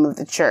the name of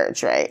the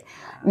church, right?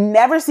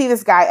 Never see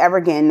this guy ever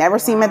again. Never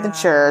see him at the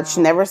church.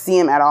 Never see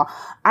him at all.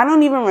 I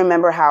don't even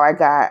remember how I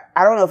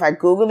don't know if I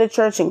Googled the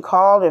church and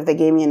called or if they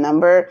gave me a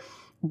number,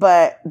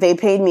 but they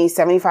paid me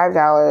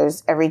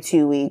 $75 every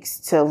 2 weeks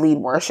to lead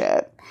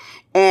worship.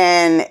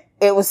 And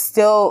it was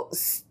still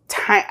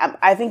time.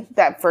 I think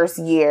that first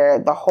year,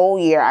 the whole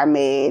year, I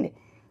made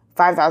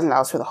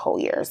 $5,000 for the whole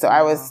year. So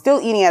I was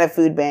still eating at a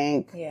food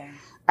bank. Yeah.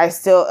 I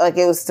still,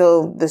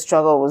 the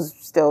struggle was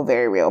still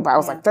very real. But I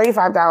was like,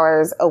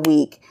 $35 a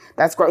week.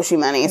 That's grocery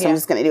money. So I'm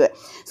just going to do it.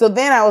 So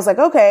then I was like,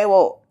 okay,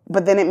 well,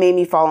 but then it made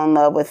me fall in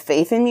love with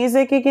faith in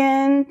music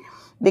again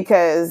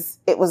because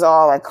it was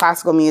all like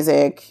classical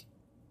music.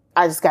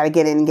 I just got to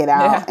get in and get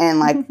out. Yeah. And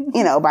like,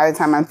 you know, by the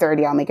time I'm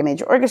 30, I'll make a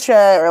major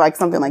orchestra or like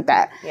something like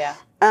that. Yeah.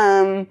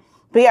 But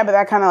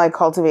that kind of like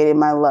cultivated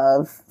my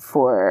love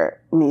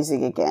for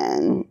music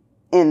again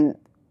in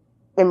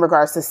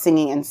regards to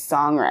singing and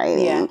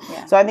songwriting.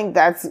 Yeah. So I think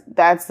in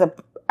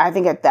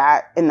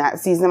that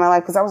season of my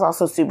life, because I was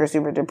also super,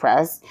 super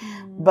depressed,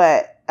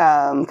 but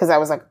because I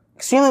was like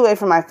extremely away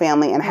from my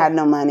family and had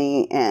no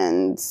money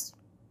and was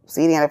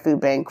eating at a food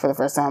bank for the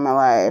first time in my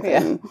life.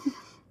 Yeah. And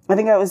I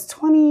think I was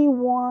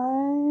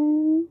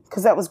 21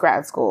 because that was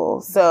grad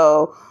school.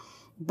 So,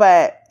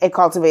 but it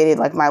cultivated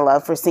like my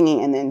love for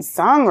singing and then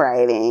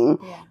songwriting.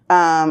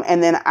 Yeah.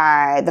 And then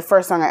the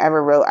first song I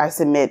ever wrote, I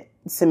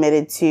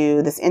submitted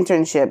to this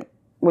internship,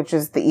 which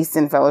is the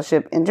Easton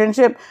Fellowship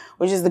internship,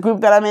 which is the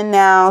group that I'm in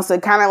now. So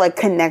it kind of like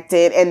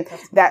connected, and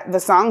that the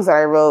songs that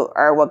I wrote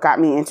are what got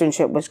me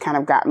internship, which kind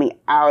of got me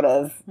out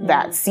of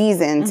that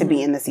season to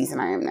be in the season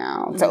I am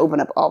now, to open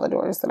up all the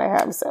doors that I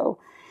have. So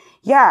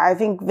yeah, I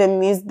think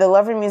the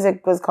love for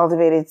music was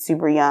cultivated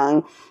super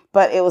young,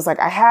 but it was like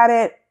I had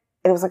it.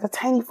 It was like a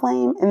tiny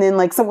flame, and then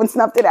like someone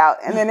snuffed it out,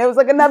 and then it was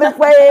like another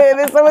flame, and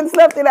then someone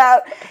snuffed it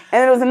out, and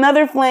then it was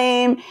another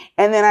flame,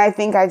 and then I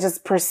think I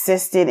just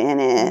persisted in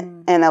it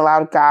and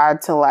allowed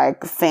God to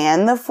like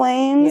fan the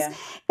flames,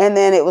 and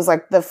then it was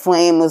like the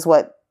flame was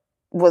what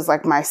was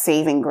like my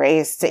saving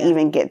grace to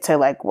even get to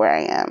like where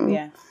I am.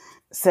 Yeah.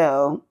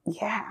 So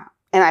yeah,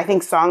 and I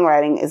think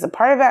songwriting is a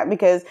part of that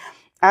because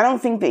I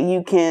don't think that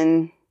you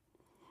can.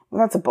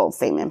 Well, that's a bold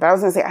statement, but I was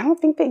gonna say I don't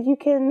think that you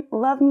can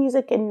love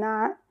music and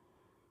not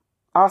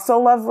also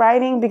love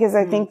writing, because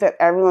I think that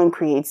everyone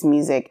creates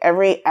music.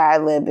 Every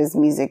ad lib is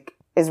music,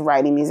 is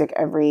writing music.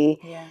 Every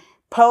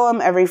poem,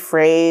 every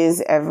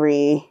phrase,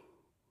 I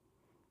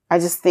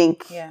just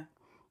think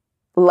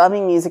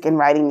loving music and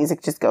writing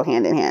music just go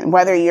hand in hand.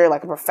 Whether you're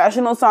like a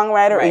professional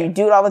songwriter or you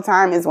do it all the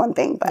time is one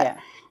thing, but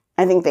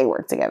I think they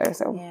work together.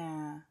 So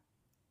yeah,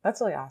 that's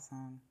really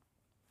awesome.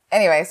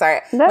 Anyway, sorry.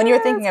 When you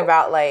were thinking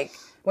about like,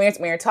 when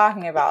you're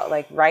talking about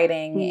like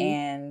writing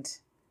and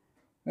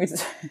we're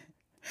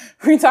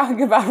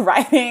talking about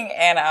writing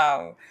and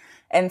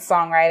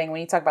songwriting,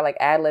 when you talk about like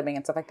ad-libbing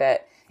and stuff like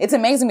that, it's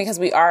amazing because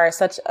we are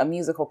such a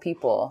musical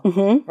people,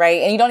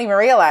 right? And you don't even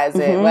realize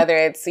it, whether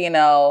it's, you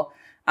know,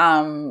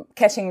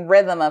 catching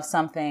rhythm of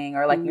something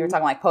or like you were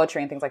talking like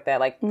poetry and things like that.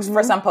 Like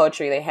for some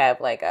poetry, they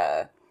have like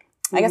I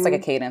guess like a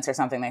cadence or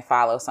something they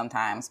follow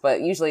sometimes,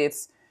 but usually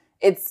it's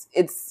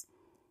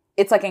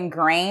like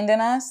ingrained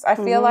in us, I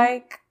feel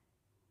like.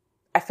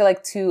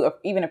 To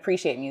even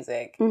appreciate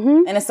music.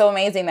 And it's so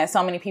amazing that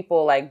so many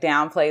people like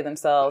downplay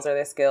themselves or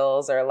their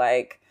skills, or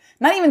like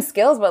not even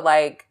skills, but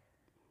like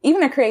even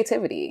their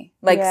creativity.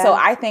 Like, so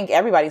I think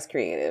everybody's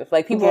creative.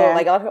 Like people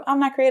like a lot of people, I'm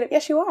not creative.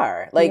 Yes, you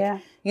are. Like,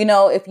 you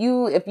know, if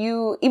you,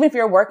 even if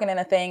you're working in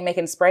a thing,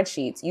 making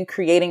spreadsheets, you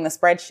creating the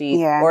spreadsheet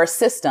or a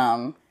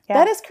system,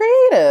 that is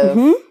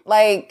creative.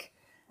 Like,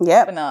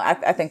 but no,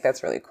 I think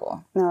that's really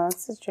cool. No,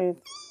 that's the truth.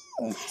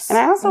 And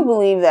I also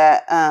believe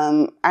that,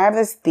 I have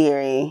this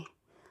theory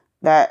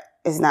that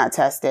is not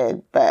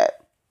tested,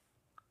 but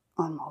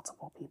on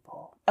multiple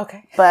people.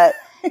 Okay. But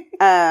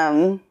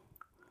I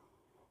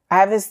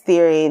have this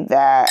theory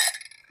that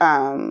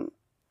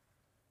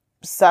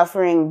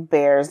suffering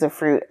bears the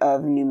fruit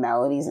of new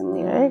melodies and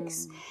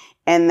lyrics,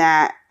 and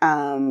that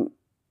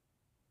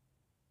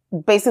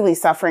basically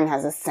suffering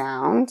has a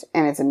sound,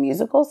 and it's a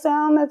musical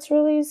sound that's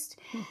released,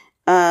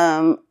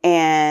 and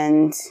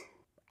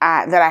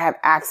that I have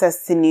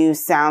access to new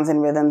sounds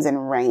and rhythms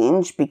and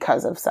range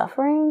because of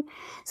suffering.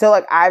 So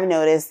like I've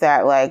noticed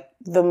that like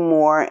the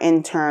more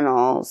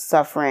internal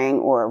suffering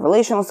or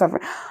relational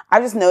suffering,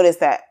 I've just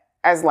noticed that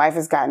as life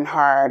has gotten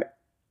hard,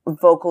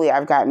 vocally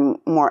I've gotten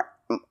more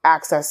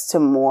access to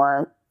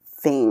more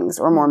things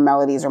or more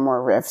melodies or more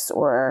riffs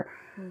or,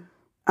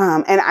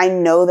 and I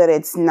know that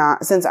it's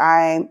not, since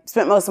I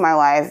spent most of my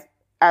life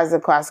as a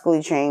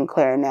classically trained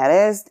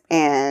clarinetist,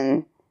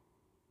 and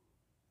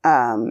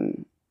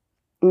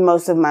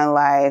most of my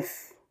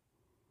life,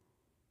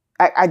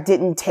 I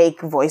didn't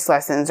take voice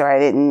lessons, or I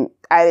didn't,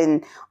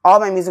 all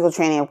my musical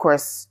training, of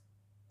course,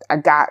 I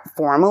got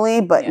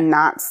formally, but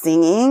not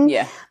singing.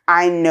 Yeah.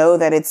 I know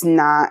that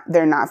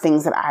they're not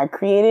things that I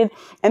created.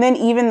 And then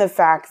even the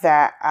fact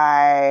that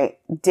I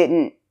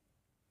didn't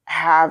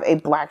have a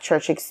Black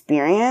church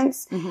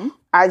experience,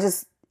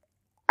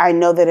 I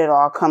know that it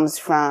all comes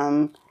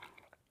from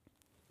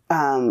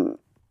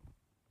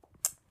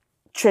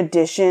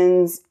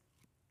traditions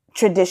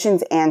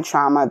and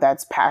trauma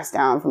that's passed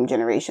down from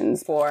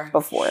generations before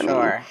me.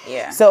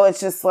 Yeah. So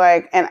it's just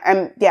like, and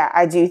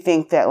I do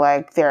think that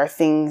like there are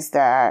things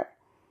that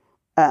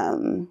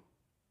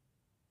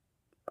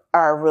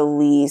are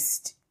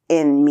released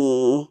in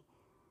me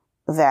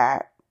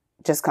that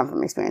just come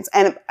from experience.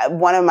 And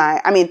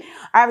I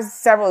have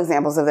several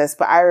examples of this,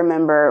 but I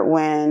remember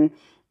when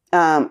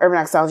Urban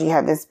Axiology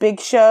had this big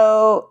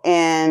show,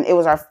 and it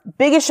was our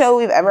biggest show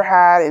we've ever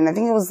had. And I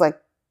think it was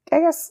like, I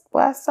guess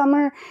last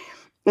summer.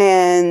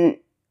 And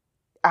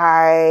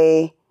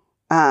I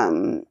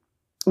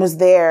was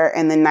there,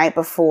 and the night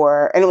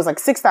before, and it was like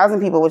 6,000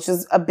 people, which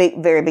is a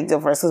very big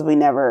deal for us because we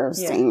never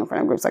sing in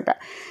front of groups like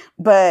that.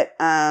 But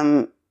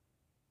I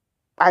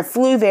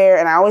flew there,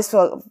 and I always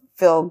feel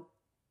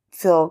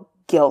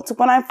guilt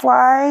when I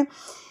fly.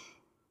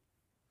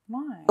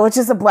 Why? Which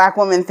is a Black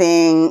woman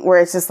thing, where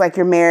it's just like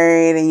you're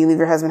married and you leave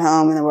your husband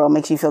home, and the world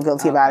makes you feel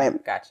guilty about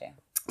it. Gotcha.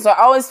 So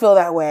I always feel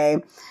that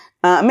way.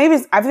 Maybe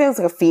I think it's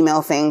like a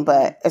female thing,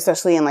 but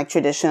especially in like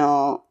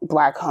traditional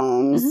Black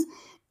homes,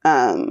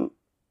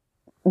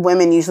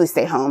 women usually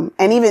stay home.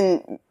 And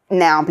even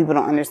now, people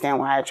don't understand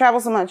why I travel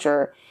so much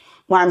or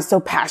why I'm so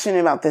passionate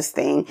about this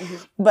thing.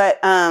 But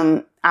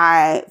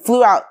I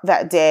flew out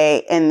that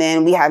day, and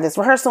then we had this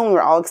rehearsal, and we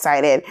were all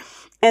excited.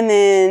 And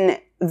then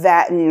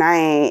that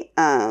night,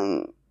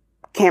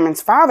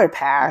 Cameron's father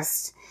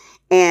passed.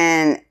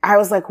 And I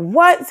was like,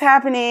 what's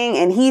happening?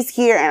 And he's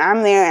here, and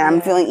I'm there, and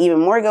I'm feeling even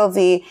more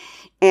guilty.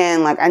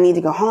 And like, I need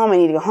to go home.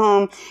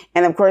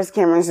 And of course,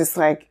 Cameron's just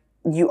like,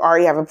 you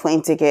already have a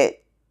plane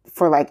ticket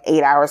for like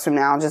 8 hours from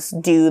now.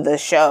 Just do the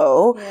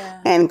show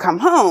and come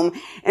home.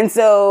 And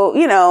so,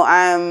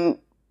 I'm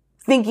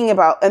thinking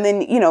about, and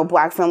then,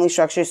 Black family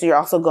structure. So you're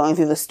also going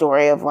through the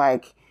story of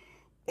like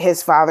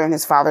his father and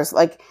his father's,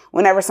 like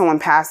whenever someone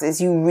passes,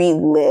 you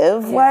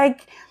relive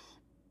like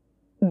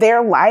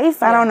their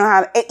life. I don't know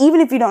how to,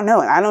 even if you don't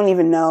know it, I don't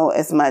even know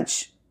as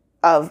much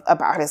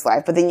about his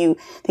life, but then you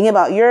think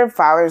about your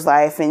father's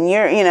life and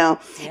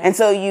and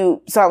so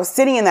I was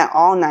sitting in that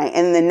all night,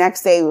 and the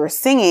next day we were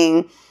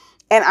singing,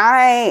 and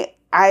I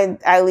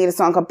lead a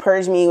song called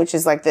Purge Me, which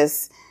is like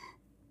this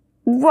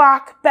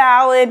rock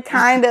ballad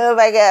kind of,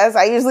 I guess.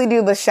 I usually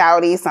do the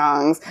shouty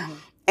songs,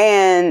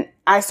 and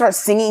I start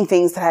singing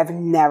things that I've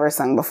never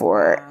sung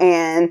before.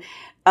 And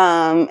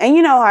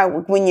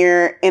how when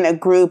you're in a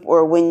group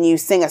or when you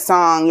sing a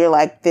song, you're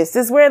like, this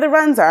is where the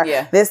runs are.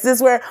 Yeah. This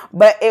is where,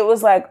 but it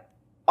was like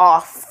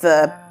off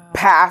the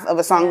path of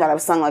a song that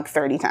I've sung like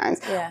 30 times.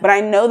 Yeah. But I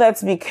know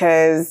that's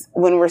because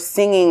when we're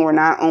singing, we're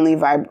not only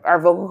our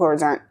vocal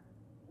cords aren't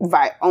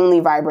only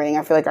vibrating.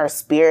 I feel like our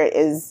spirit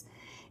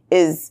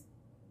is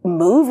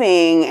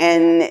moving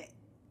and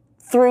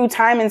through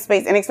time and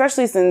space. And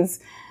especially since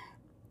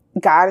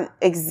God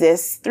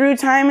exists through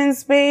time and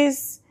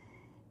space,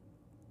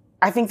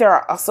 I think there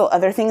are also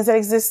other things that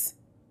exist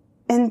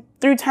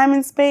through time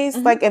and space.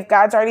 Like if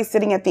God's already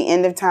sitting at the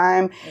end of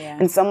time,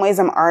 in some ways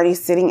I'm already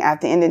sitting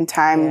at the end of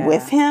time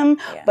with him,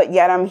 but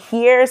yet I'm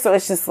here. So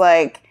it's just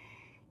like,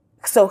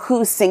 so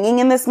who's singing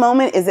in this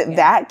moment? Is it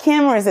that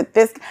Kim, or is it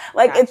this?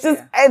 Like, it's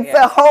just, it's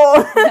a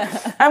whole,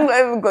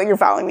 I'm glad you're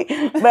following me.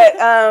 But,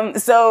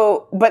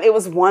 but it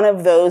was one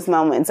of those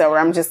moments where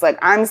I'm just like,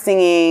 I'm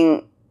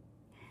singing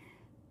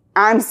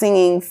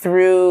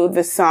through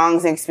the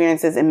songs and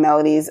experiences and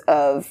melodies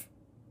of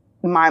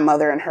my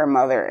mother and her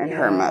mother and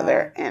her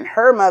mother and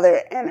her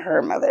mother and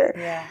her mother.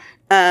 Yeah.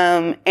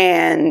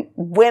 And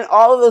when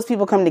all of those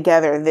people come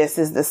together, this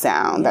is the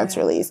sound that's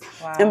released.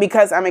 Wow. And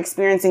because I'm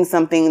experiencing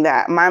something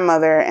that my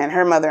mother and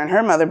her mother and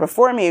her mother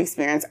before me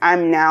experienced,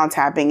 I'm now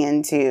tapping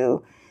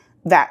into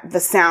the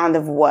sound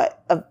of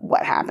what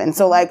happened.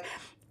 So like,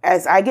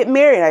 as I get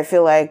married, I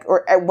feel like,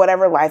 or at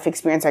whatever life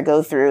experience I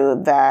go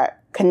through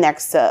that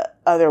connects to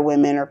other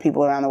women or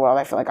people around the world,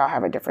 I feel like I'll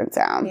have a different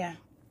sound. Yeah.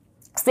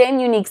 Same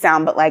unique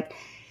sound, but like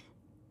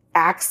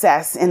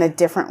access in a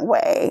different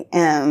way.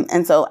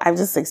 And so I've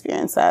just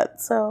experienced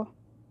that. So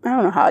I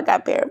don't know how I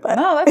got there, but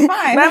no, that's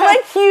fine. But I'm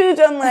like huge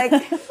on like,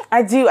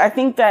 I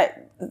think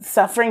that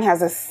suffering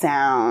has a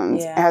sound.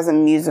 It has a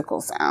musical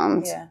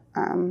sound. Yeah.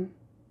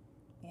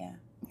 Yeah.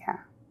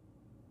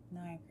 No,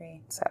 I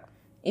agree. So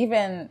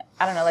even,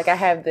 I don't know, like I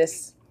have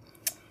this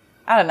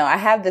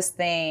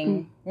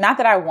thing, not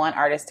that I want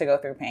artists to go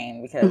through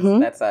pain because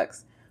that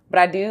sucks. But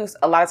I do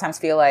a lot of times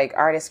feel like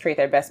artists create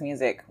their best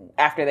music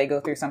after they go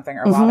through something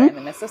or while they're in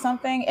the midst of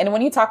something. And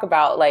when you talk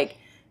about like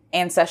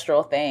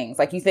ancestral things,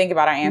 like you think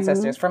about our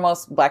ancestors, for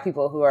most Black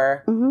people who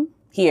are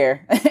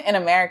here in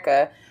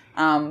America,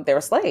 they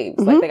were slaves.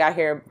 Like they got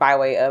here by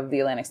way of the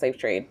Atlantic slave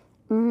trade.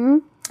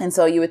 And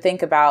so you would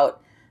think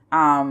about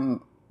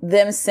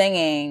them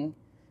singing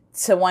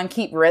to, one,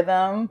 keep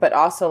rhythm, but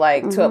also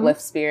like to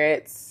uplift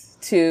spirits,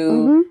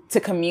 to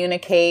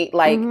communicate.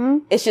 Like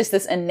it's just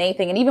this innate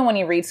thing. And even when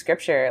you read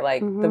scripture,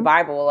 like the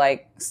Bible,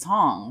 like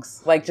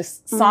songs, like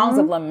just songs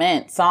of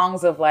lament,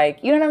 songs of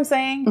like, you know what I'm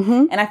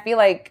saying? And I feel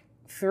like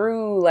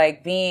through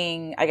like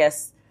being, I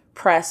guess,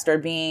 pressed or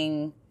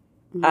being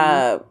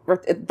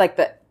like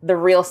the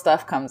real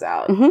stuff comes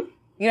out.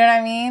 You know what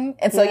I mean?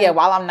 And so,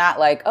 while I'm not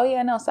like, oh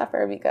yeah, no,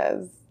 suffer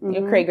because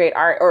you create great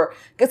art, or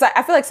because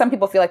I feel like some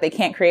people feel like they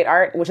can't create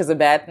art, which is a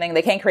bad thing.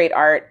 They can't create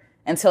art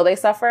until they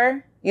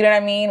suffer. You know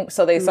what I mean?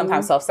 So they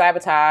sometimes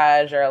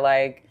self-sabotage or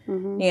like,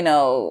 you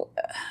know,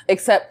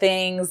 accept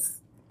things,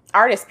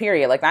 artists,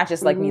 period, like not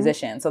just like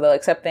musicians. So they'll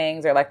accept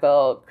things or like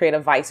they'll create a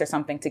vice or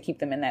something to keep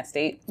them in that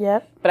state.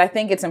 But I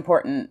think it's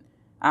important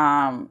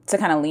to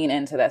kind of lean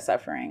into that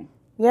suffering.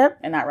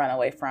 And not run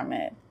away from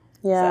it.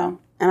 So.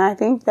 And I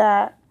think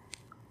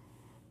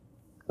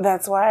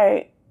that's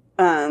why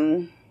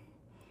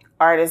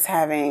artists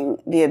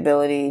having the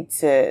ability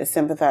to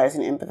sympathize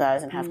and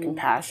empathize and have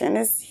compassion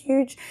is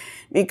huge,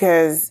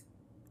 because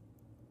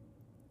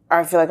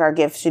I feel like our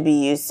gift should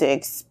be used to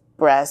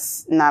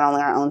express not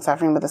only our own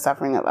suffering, but the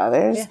suffering of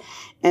others.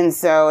 And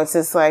so it's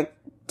just like,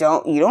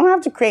 you don't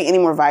have to create any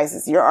more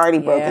vices. You're already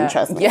broken,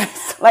 trust me.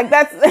 Like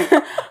that's,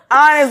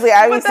 honestly,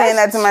 I be saying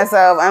that to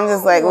myself. I'm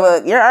just like,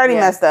 look, you're already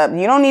messed up.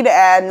 You don't need to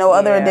add no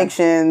other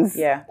addictions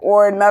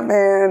or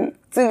nothing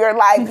to your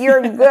life.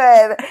 You're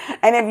good.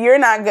 And if you're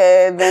not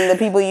good, then the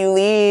people you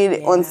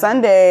lead on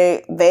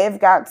Sunday, they've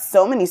got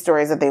so many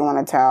stories that they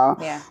want to tell.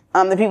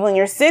 The people in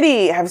your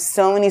city have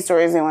so many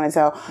stories they want to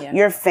tell.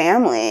 Your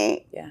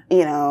family,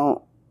 you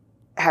know,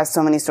 has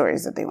so many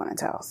stories that they want to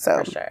tell. So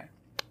for sure.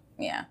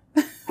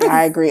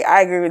 I agree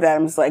with that.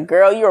 I'm just like,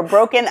 girl, you are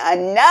broken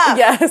enough.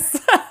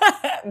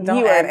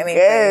 Don't add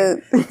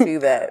anything to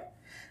that.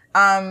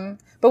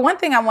 But one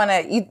thing I want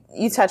to,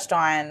 you touched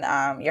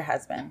on your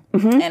husband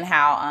and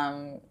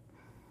how,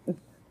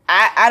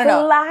 I don't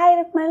know. The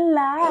light of my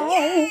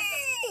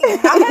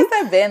life. How has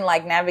that been,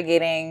 like,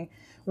 navigating,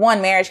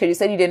 one, marriage, because you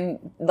said you didn't,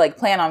 like,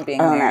 plan on being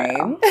married.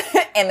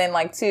 And then,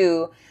 like,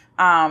 two,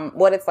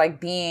 what it's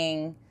like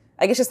being,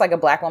 I guess, just like a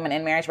Black woman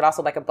in marriage, but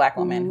also like a Black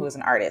woman who is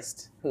an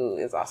artist who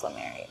is also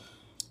married.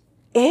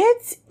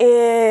 It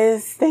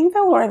is, thank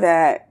the Lord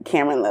that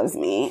Cameron loves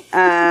me.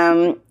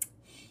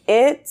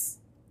 It's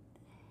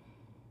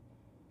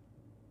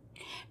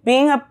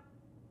being a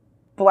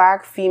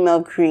Black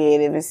female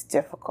creative is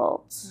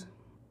difficult.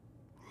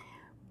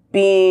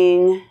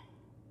 And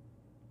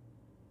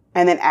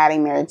then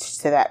adding marriage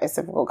to that is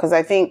difficult, because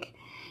I think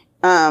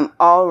I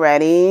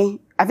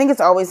think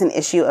it's always an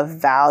issue of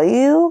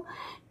value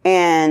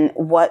and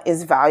what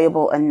is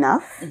valuable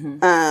enough,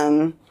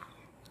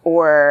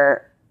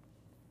 or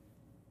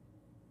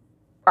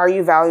are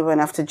you valuable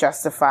enough to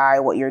justify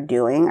what you're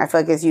doing? I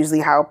feel like it's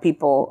usually how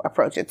people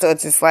approach it. So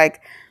it's just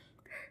like,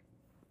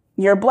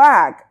 you're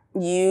Black,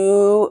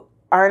 you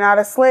are not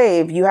a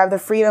slave, you have the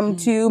freedom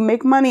to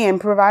make money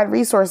and provide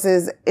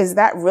resources. Is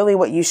that really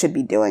what you should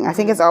be doing? I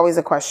think it's always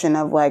a question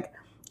of like,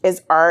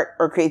 is art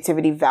or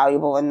creativity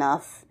valuable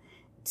enough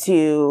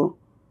to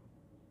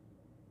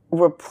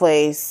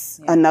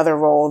replace another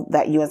role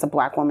that you as a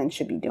Black woman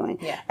should be doing?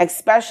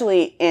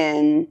 Especially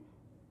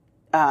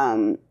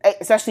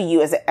especially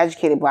you as an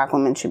educated Black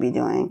woman should be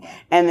doing.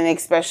 And then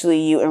especially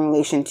you in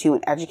relation to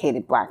an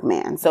educated Black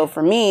man. So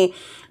for me,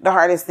 the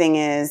hardest thing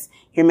is,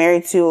 you're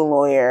married to a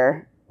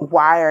lawyer.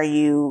 Why are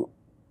you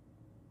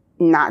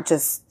not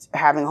just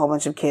having a whole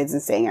bunch of kids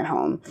and staying at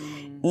home?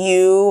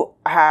 You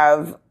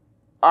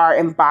are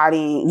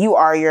embodying, you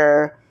are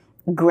your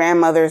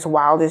grandmother's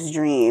wildest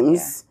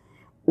dreams.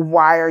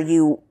 Why are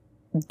you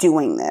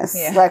doing this?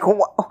 Like,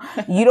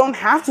 you don't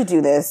have to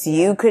do this.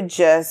 You could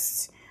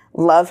just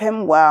love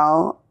him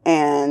well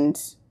and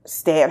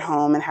stay at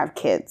home and have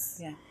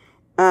kids.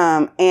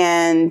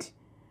 And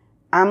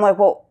I'm like,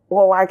 well,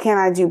 why can't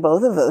I do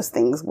both of those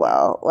things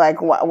well?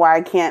 Like,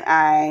 why can't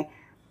I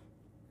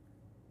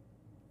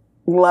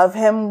love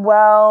him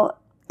well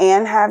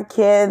and have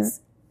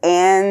kids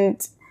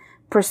and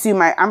pursue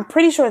I'm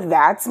pretty sure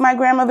that's my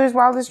grandmother's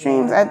wildest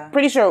dreams. I'm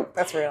pretty sure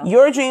that's real.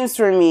 Your dreams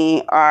for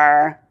me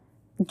are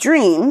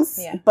dreams,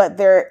 but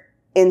they're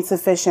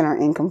insufficient or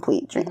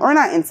incomplete dreams. Or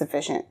not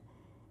insufficient.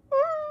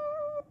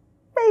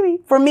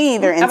 Maybe. For me,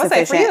 they're insufficient. I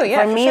would say for you,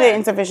 for me, they're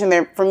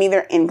insufficient. For me,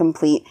 they're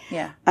incomplete.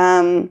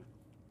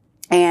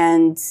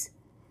 And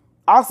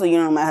also, you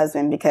know, my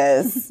husband,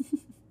 because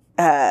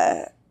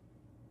I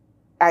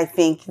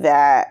think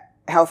that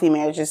healthy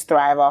marriages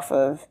thrive off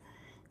of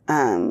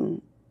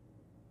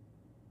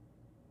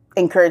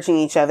encouraging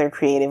each other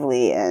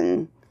creatively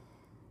and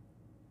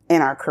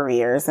in our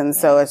careers. And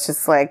so it's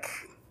just like,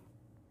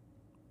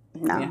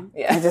 no.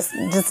 I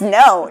just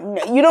no.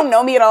 You don't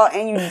know me at all,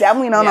 and you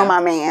definitely don't know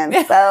my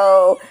man.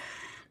 So,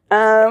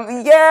 but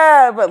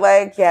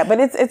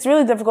it's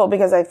really difficult,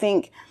 because I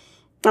think,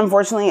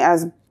 unfortunately,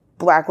 as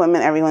Black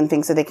women, everyone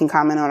thinks that they can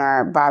comment on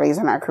our bodies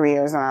and our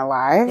careers and our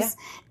lives.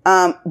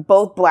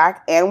 Both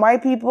Black and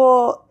white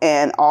people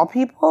and all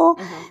people.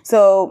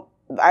 So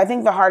I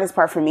think the hardest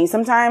part for me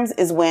sometimes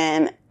is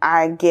when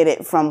I get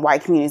it from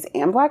white communities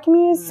and Black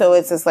communities. So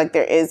it's just like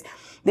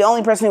the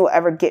only person who will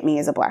ever get me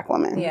is a Black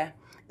woman. Yeah.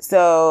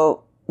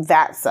 So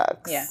that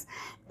sucks. Yeah.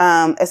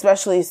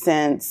 Especially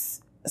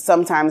since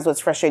sometimes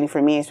what's frustrating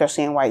for me,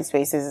 especially in white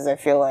spaces, is I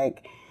feel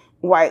like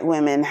white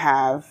women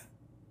have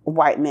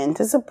white men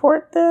to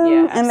support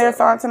them in their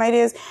thoughts and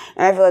ideas.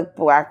 And I feel like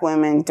Black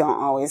women don't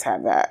always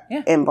have that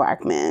in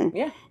Black men.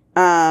 Yeah.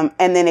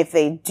 And then if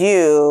they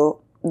do,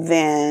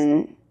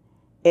 then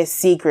it's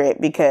secret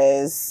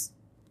because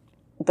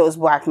those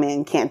Black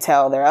men can't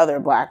tell the other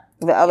Black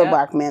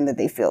men that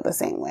they feel the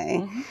same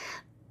way.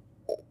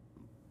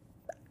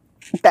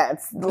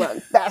 That's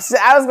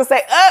I was gonna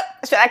say,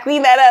 should I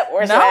clean that up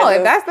or should I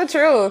No, that's the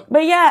truth.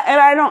 But yeah, and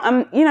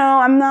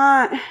I'm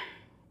not.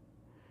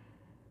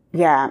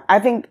 Yeah, I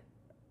think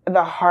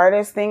the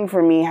hardest thing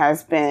for me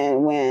has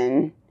been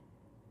when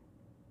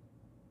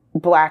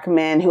Black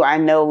men who I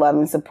know love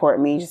and support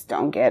me just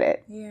don't get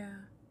it. Yeah.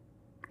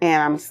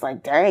 And I'm just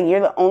like, dang, you're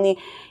the only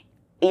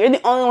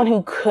one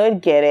who could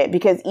get it,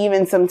 because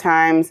even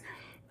sometimes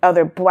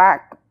there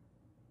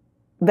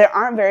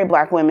aren't very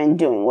Black women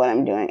doing what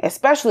I'm doing,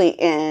 especially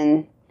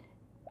I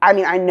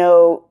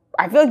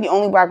feel like the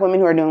only Black women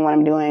who are doing what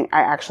I'm doing,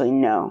 I actually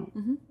know.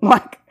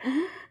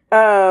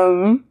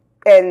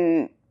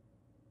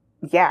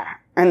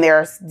 And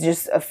there's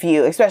just a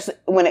few, especially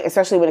when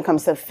it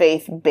comes to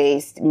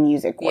faith-based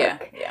music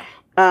work,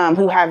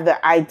 who have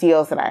the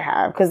ideals that I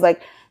have. Because,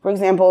 like, for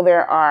example,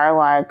 there are,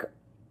 like,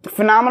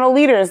 phenomenal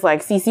leaders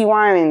like CeCe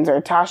Winans or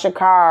Tasha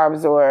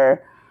Cobbs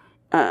or,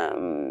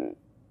 and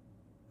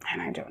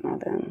I don't know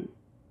them,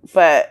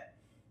 but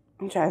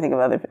I'm trying to think of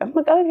other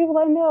people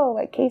I know,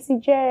 like Casey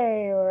J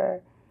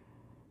or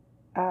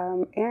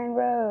Aaron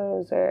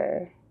Rose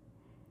or,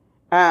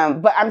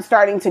 but I'm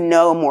starting to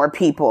know more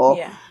people.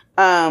 Yeah.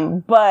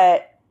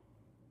 But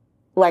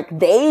like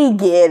they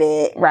get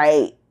it,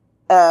 right?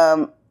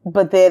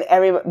 But then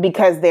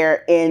because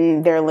they're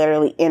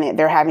literally in it,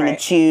 they're having to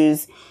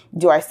choose,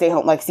 do I stay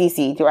home? Like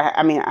CeCe,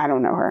 I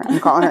don't know her. I'm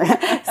calling her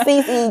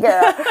CeCe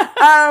girl.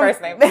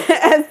 First name.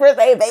 As first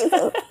name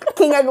basis.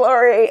 King of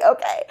Glory.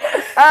 Okay.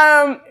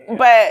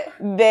 But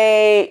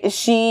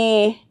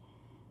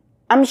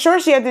I'm sure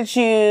she had to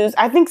choose.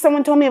 I think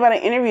someone told me about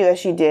an interview that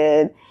she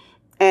did,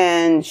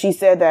 and she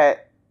said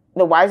that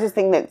the wisest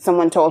thing that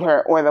someone told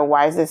her, or the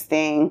wisest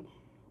thing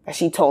that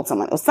she told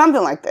someone, it was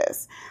something like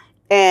this.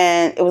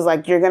 And it was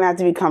like, you're going to have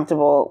to be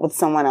comfortable with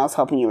someone else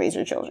helping you raise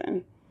your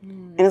children.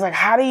 And it's like,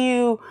 how do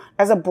you,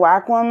 as a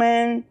Black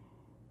woman,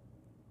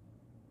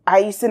 I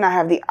used to not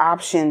have the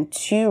option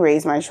to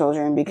raise my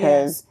children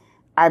because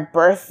I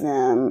birthed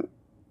them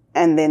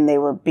and then they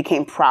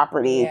became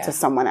property to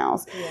someone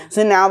else. Yeah.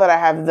 So now that I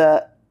have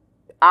the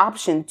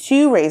option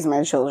to raise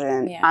my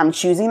children, I'm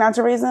choosing not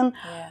to raise them.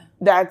 Yeah.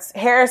 That's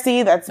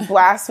heresy. That's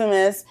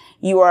blasphemous.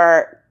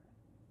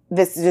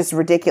 This is just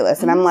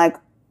ridiculous. And I'm like,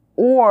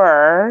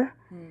 or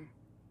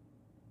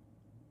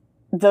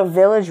the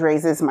village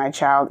raises my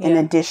child in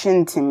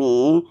addition to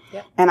me,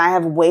 and I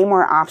have way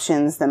more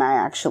options than I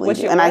actually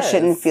do. And I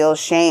shouldn't feel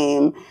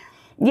shame.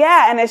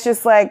 Yeah, and it's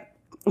just like,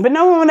 but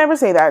no one would ever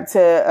say that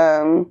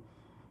to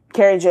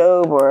Carrie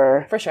Job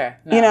or... For sure.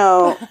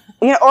 No.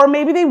 Or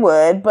maybe they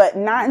would, but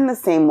not in the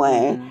same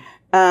way.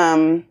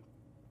 And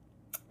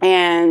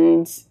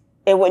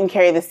it wouldn't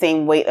carry the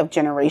same weight of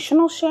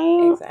generational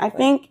shame, I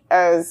think,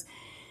 as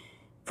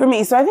for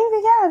me. So I think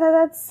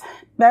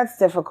that's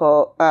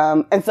difficult.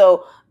 And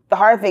so the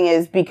hard thing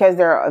is, because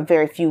there are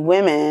very few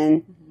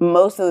women,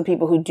 most of the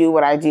people who do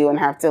what I do and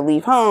have to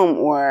leave home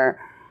or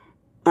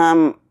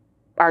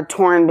are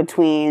torn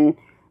between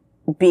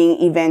being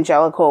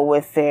evangelical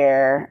with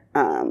their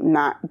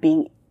not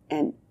being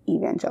an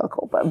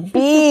evangelical, but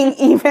being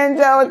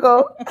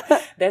evangelical.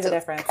 There's a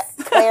difference.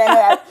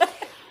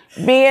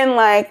 Being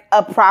like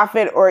a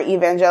prophet or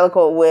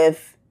evangelical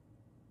with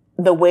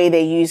the way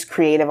they use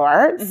creative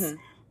arts.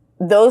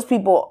 Those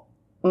people,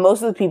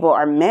 most of the people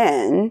are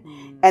men,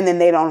 and then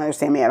they don't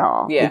understand me at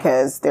all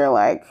because they're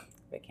like,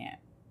 they can't.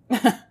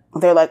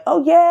 They're like,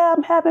 oh yeah,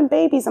 I'm having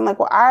babies. I'm like,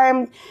 well,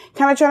 I'm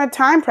kind of trying to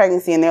time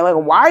pregnancy. And they're like,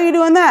 why are you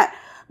doing that?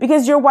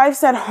 Because your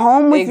wife's at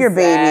home with your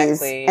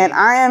babies and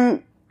I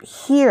am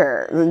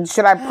here.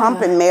 Should I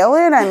pump and mail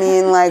it? I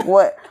mean, like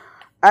what?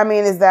 I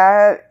mean, is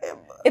that...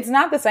 It's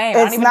not the same.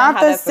 It's not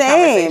the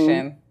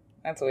same.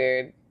 That's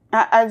weird.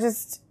 I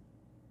just...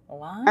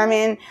 What? I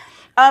mean...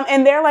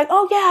 and they're like,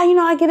 oh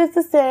yeah, I get it's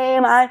the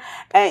same. I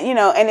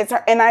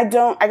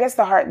guess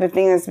the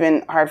thing that's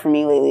been hard for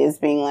me lately is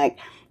being like,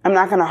 I'm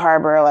not going to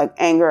harbor like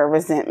anger or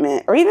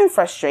resentment or even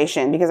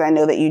frustration because I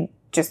know that you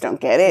just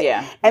don't get it.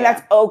 Yeah. And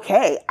that's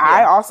okay. Yeah.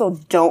 I also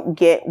don't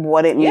get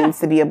what it means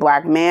to be a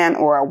Black man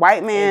or a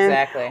white man.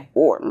 Exactly.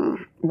 Or,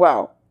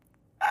 well,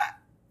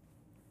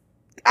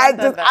 I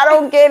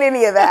don't get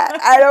any of that.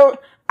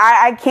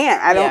 I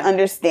can't. I don't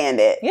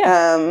understand it.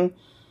 Yeah.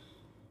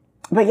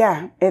 But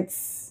yeah,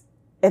 it's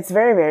it's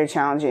very, very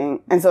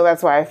challenging. And so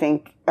that's why I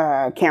think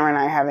Cameron and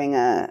I having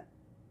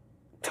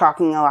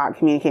talking a lot,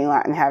 communicating a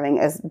lot, and having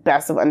as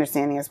best of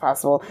understanding as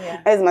possible,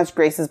 as much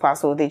grace as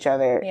possible with each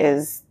other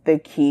is the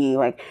key.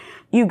 Like,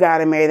 you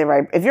gotta marry the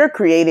right, if you're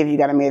creative, you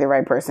gotta marry the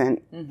right person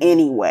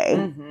anyway.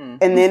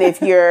 And then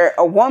if you're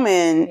a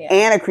woman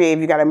and a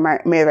creative, you gotta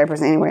marry the right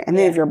person anyway. And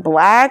then if you're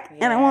black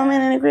and a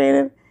woman and a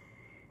creative,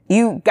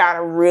 you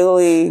gotta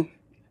really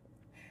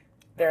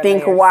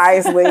think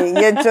wisely.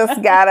 You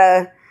just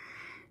gotta,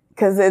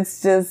 because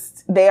it's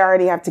just, they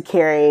already have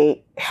to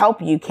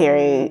help you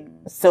carry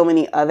so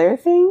many other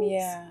things.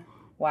 Yeah.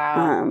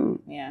 Wow.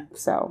 Yeah.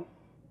 So.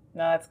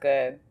 No, that's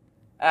good.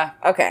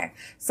 Okay.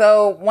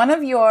 So one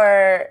of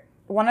your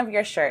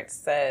shirts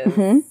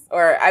says,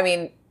 or I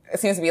mean, it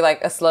seems to be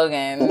like a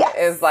slogan.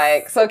 Is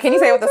like, so can you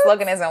say what the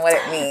slogan is and what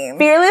it means?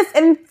 Fearless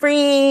and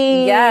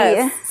free.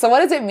 Yes. So what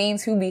does it mean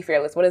to be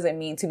fearless? What does it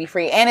mean to be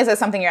free? And is it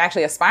something you're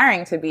actually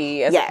aspiring to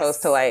be as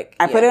opposed to like...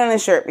 I put it on a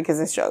shirt because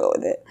I struggle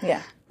with it.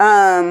 Yeah.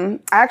 I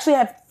actually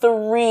have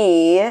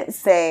 3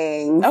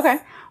 sayings. Okay.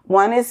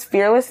 One is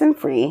fearless and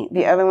free.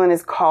 The other one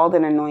is called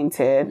and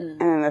anointed.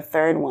 And then the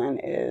third one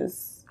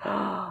is...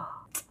 I'm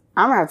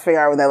going to have to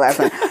figure out what that last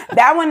one...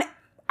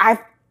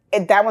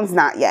 That one's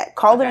not yet.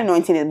 Called and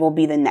anointed will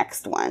be the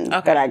next one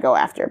that I go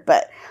after.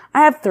 But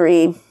I have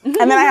 3. And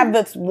then I have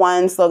this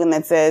one slogan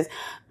that says,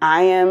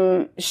 I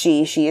am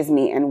she is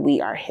me, and we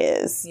are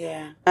his.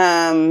 Yeah.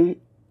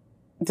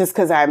 Just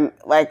because I'm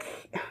like,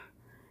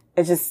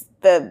 it's just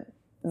the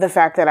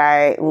fact that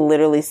I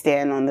literally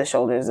stand on the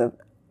shoulders of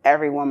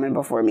every woman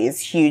before me is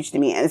huge to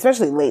me. And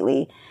especially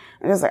lately,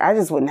 I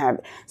just wouldn't have.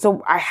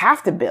 So I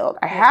have to build.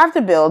 I have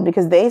to build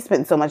because they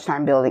spent so much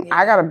time building. Yeah.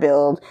 I got to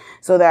build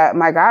so that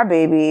my god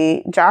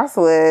baby,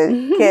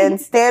 Jocelyn, can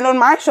stand on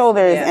my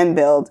shoulders and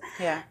build.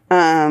 Yeah.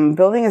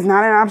 Building is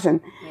not an option.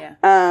 Yeah.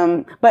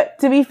 But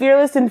to be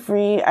fearless and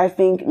free, I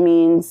think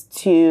means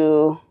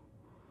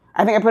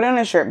I think I put it on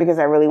a shirt because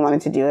I really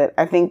wanted to do it.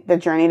 I think the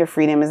journey to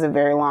freedom is a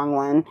very long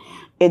one.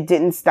 It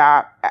didn't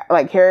stop.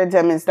 Like, Harriet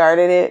Tubman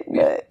started it,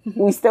 but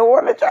we still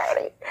want the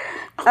journey.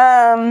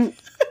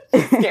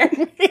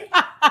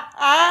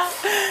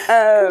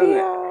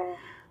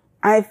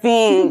 I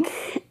think,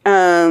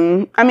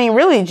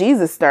 really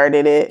Jesus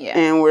started it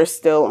and we're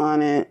still on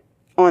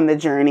the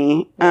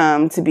journey,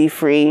 to be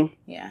free.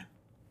 Yeah.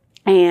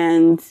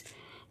 And,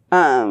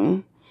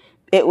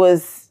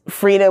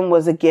 freedom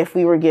was a gift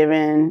we were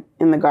given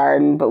in the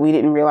garden, but we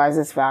didn't realize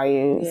its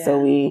value. Yeah. So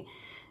we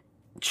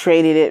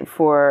traded it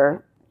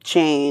for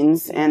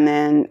chains. And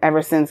then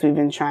ever since, we've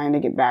been trying to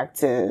get back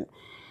to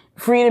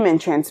freedom and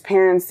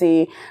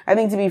transparency. I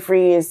think to be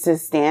free is to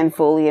stand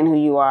fully in who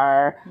you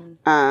are,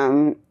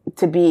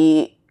 to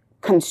be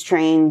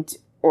constrained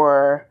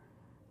or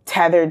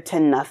tethered to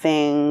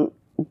nothing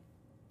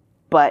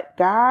but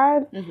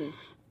God.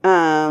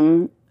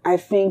 I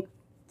think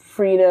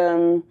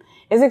freedom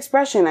is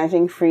expression. I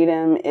think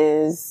freedom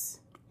is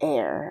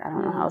air. I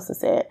don't know how else to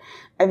say it.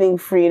 I think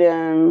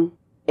freedom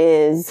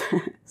is,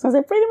 so I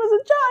say freedom is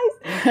a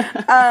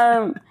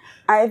choice.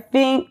 I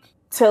think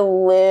to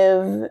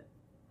live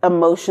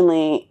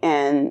emotionally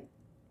and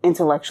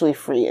intellectually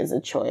free is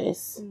a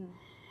choice.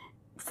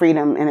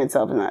 Freedom in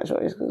itself is not a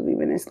choice because we've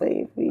been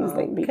enslaved. We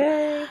enslaved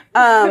people.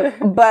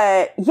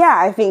 But yeah,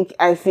 I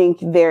think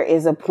there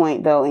is a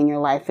point though in your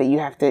life that you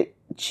have to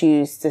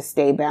choose to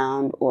stay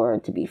bound or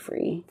to be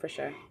free. For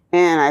sure.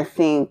 And I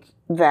think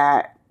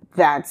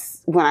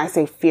that's when I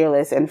say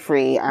fearless and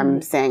free,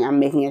 I'm saying I'm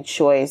making a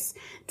choice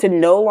to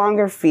no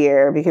longer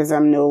fear because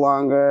I'm no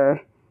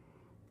longer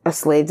a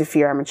slave to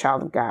fear. I'm a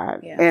child of God.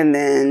 Yeah. And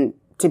then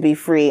to be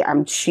free,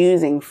 I'm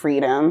choosing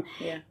freedom.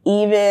 Yeah.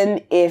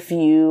 Even if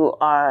you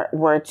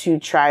were to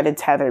try to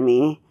tether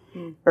me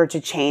or to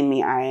chain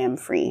me, I am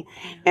free.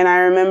 And I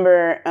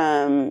remember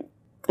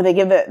they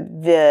give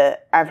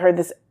I've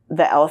heard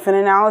the elephant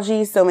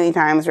analogy so many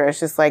times where it's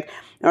just like,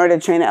 in order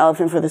to train an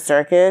elephant for the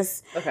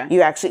circus,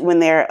 you actually, when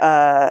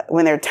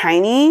they're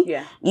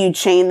tiny, you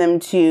chain them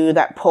to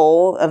that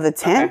pole of the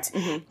tent.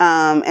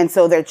 And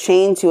so they're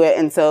chained to it.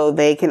 And so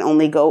they can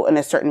only go in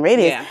a certain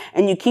radius. Yeah.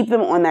 And you keep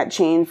them on that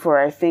chain for,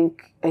 I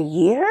think, a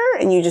year,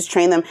 and you just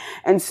train them.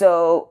 And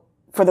so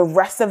for the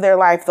rest of their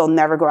life, they'll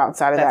never go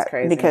outside of that.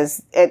 Crazy.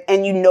 Because,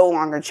 and you no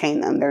longer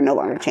chain them. They're no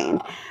longer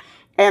chained.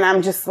 And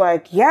I'm just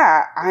like,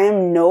 I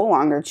am no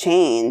longer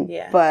chained,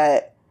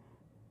 but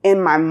in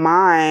my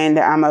mind,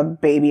 I'm a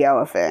baby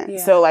elephant.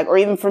 Yeah. So or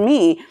even for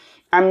me,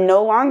 I'm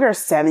no longer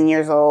 7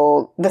 years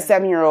old, the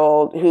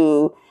 7-year-old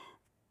who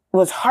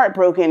was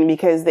heartbroken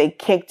because they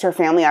kicked her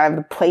family out of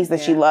the place that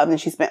she loved and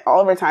she spent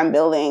all of her time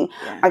building.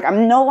 Yeah.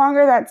 I'm no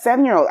longer that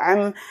 7-year-old.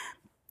 I'm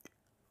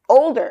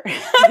older.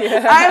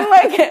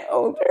 I'm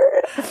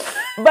older.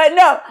 But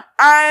no,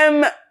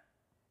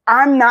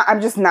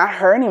 I'm just not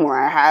her anymore.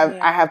 I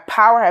have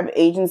power, I have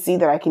agency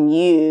that I can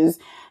use.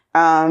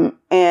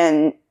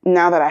 And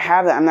now that I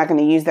have that, I'm not going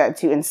to use that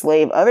to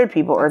enslave other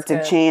people or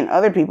to chain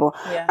other people.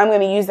 Yeah. I'm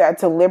going to use that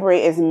to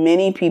liberate as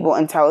many people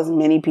and tell as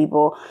many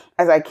people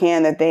as I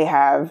can that they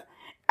have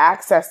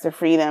access to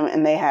freedom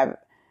and they have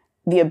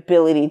the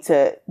ability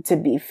to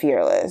be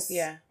fearless.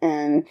 Yeah.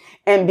 And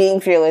being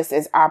fearless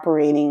is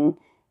operating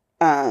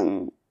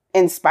in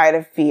spite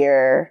of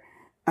fear,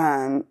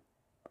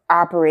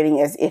 operating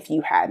as if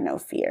you had no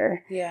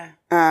fear. Yeah.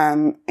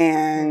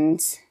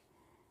 And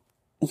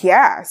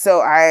yeah,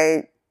 so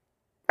I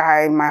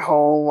my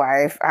whole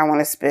life, I want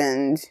to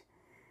spend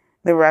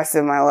the rest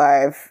of my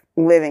life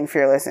living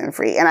fearless and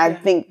free. And I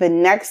think the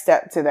next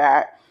step to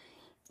that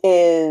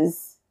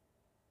is,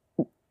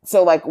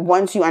 so like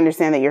once you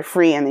understand that you're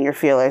free and that you're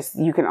fearless,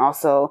 you can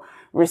also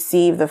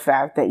receive the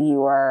fact that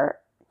you are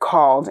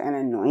called and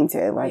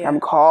anointed. Like I'm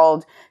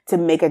called to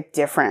make a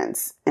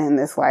difference in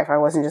this life. I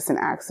wasn't just an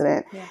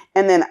accident. Yeah.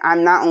 And then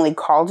I'm not only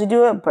called to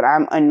do it, but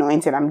I'm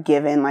anointed. I'm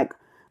given like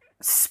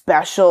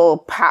special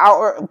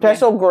power,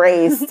 special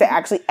grace to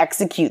actually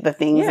execute the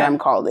things that I'm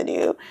called to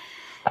do.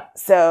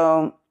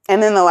 So,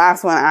 and then the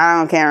last one,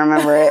 can't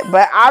remember it,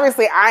 but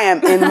obviously I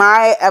am in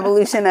my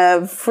evolution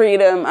of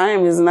freedom. I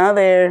am just not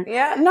there.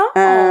 Yeah.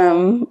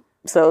 No.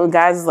 So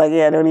guys is like,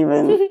 don't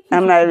even, you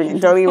can't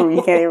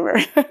even remember.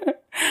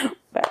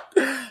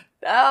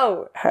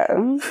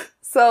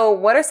 So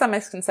what are some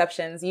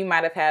misconceptions you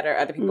might have had or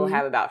other people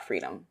have about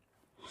freedom?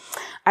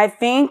 I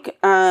think,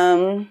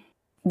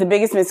 the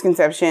biggest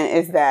misconception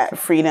is that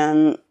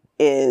freedom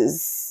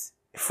is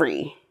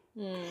free.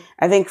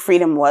 I think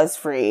freedom was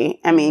free.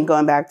 I mean,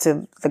 going back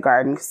to the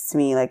garden, 'cause to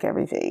me, like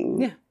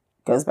everything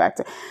goes back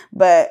to,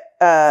 but,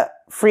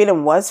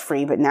 freedom was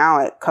free, but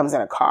now it comes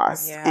at a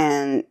cost. Yeah.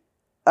 And,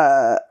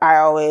 I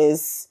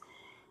always,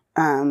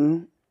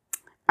 I'm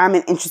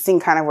an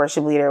interesting kind of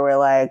worship leader where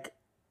like,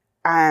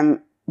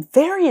 I'm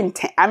very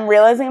intense. I'm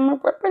realizing I'm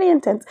pretty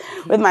intense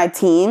with my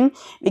team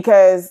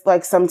because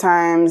like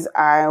sometimes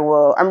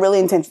I'm really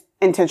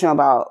intentional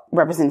about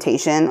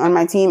representation on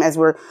my team as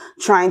we're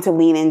trying to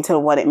lean into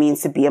what it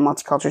means to be a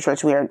multicultural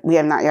church. We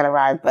have not yet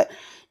arrived, but,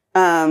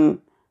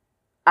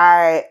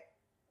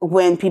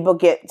 when people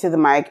get to the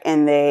mic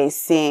and they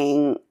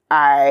sing,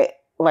 I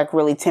like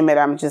really timid.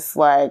 I'm just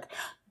like,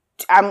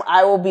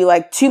 I will be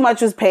like, too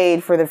much was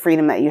paid for the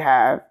freedom that you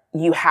have.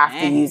 You have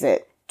to use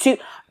it.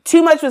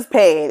 Too much was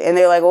paid. And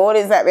they're like, well, what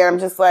is that, man? I'm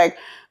just like,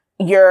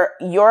 your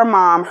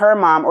mom, her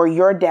mom, or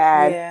your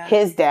dad,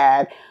 his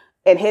dad,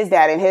 and his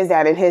dad, and his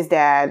dad, and his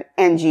dad,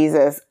 and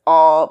Jesus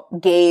all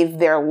gave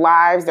their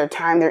lives, their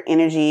time, their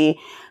energy.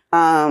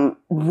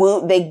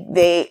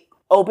 They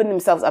opened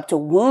themselves up to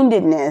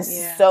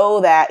woundedness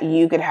so that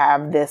you could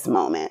have this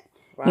moment.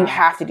 Wow. You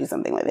have to do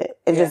something with it.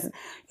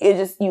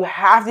 You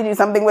have to do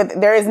something with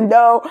it. There is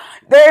no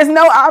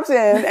option.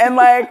 And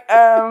like,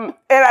 I'm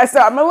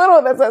a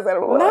little, that's what I said.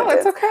 No,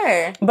 it's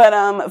okay.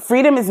 But,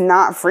 freedom is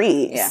not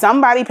free. Yeah.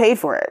 Somebody paid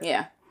for it.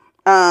 Yeah.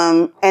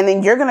 And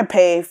then you're going to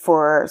pay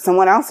for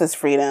someone else's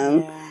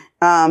freedom,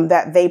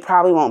 that they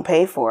probably won't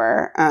pay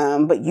for,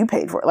 but you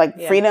paid for it. Like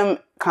freedom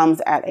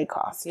comes at a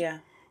cost. Yeah.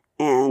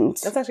 And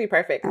that's actually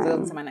perfect. Because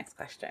that's my next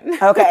question.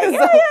 Okay.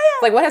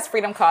 Like, what has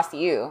freedom cost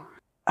you?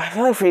 I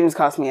feel like freedom's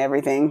cost me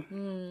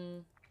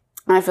everything.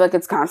 I feel like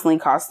it's constantly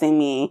costing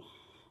me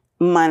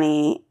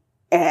money,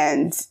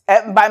 and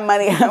by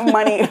money, I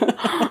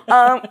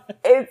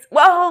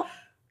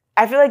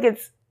feel like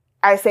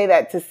I say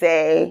that to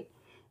say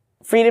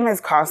freedom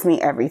has cost me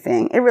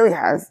everything. It really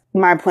has.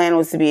 My plan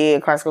was to be a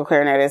classical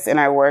clarinetist, and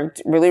I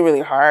worked really,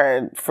 really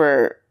hard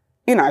for,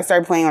 I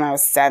started playing when I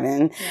was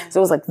 7. Yeah. So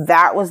it was like,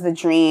 that was the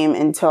dream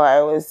until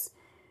I was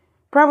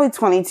probably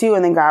 22,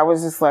 and then God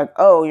was just like,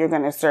 oh, you're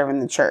going to serve in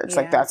the church. Yeah.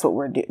 Like, that's what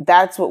we're doing.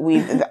 That's what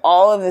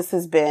all of this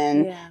has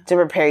been to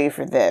prepare you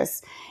for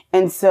this.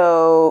 And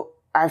so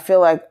I feel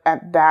like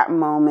at that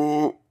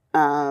moment,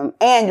 and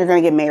you're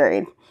going to get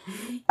married,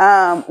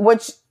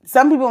 which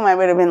some people might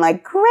have been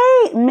like,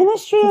 great,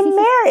 ministry and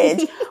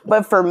marriage.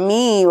 But for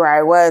me, where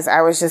I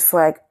was just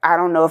like, I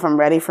don't know if I'm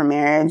ready for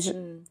marriage.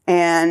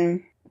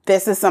 And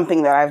this is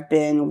something that I've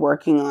been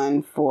working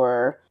on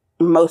for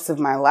most of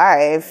my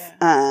life.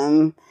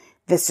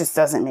 This just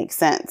doesn't make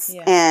sense.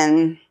 Yeah.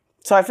 And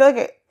so I feel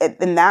like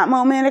in that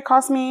moment, it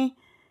cost me,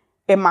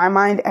 in my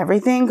mind,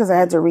 everything, because I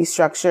had to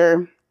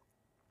restructure.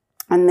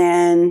 And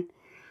then,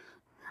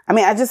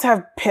 I just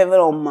have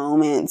pivotal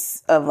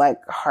moments of like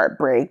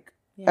heartbreak,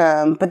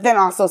 but then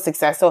also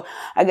success. So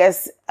I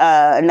guess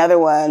another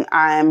one,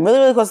 I'm really,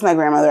 really close to my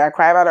grandmother. I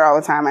cry about her all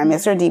the time. I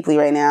miss her deeply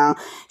right now.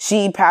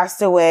 She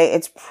passed away.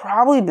 It's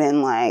probably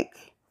been like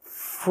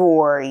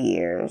 4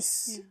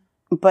 years. Yeah.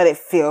 But it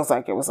feels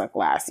like it was like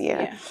last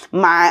year.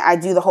 Yeah. I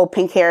do the whole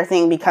pink hair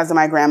thing because of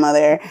my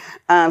grandmother.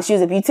 She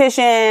was a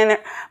beautician.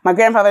 My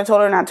grandfather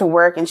told her not to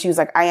work, and she was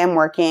like, I am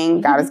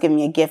working. God has given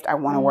me a gift. I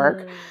want to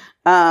work.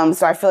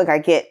 So I feel like I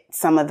get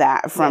some of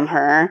that from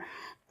her.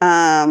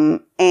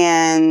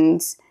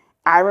 And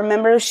I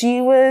remember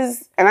she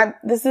was,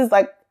 this is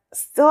like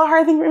still a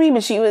hard thing for me,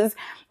 but it was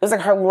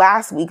like her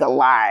last week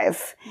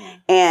alive. Yeah.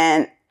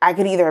 And I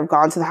could either have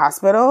gone to the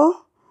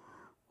hospital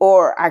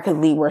or I could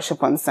lead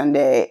worship on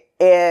Sunday.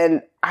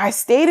 And I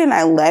stayed and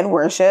I led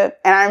worship.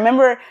 And I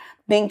remember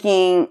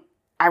thinking,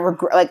 I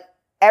regret, like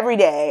every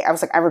day, I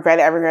was like, I regret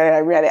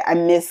it. I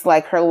miss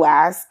like her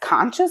last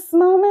conscious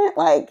moment.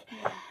 Like,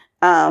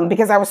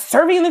 because I was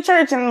serving in the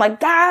church and I'm like,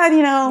 God,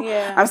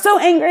 I'm so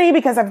angry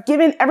because I've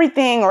given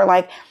everything, or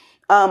like,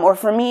 or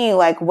for me,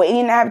 like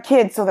waiting to have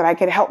kids so that I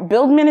could help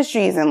build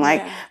ministries and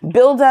like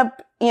build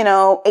up,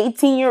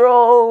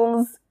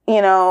 18-year-olds,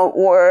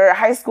 or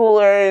high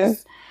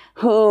schoolers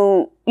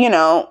who,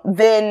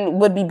 then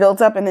would be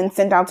built up and then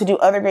sent out to do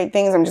other great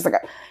things. I'm just like,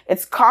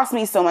 it's cost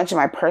me so much in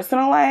my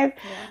personal life.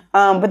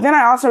 Yeah. But then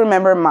I also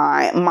remember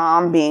my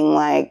mom being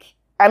like,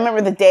 I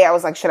remember the day I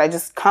was like, should I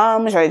just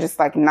come? Should I just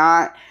like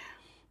not,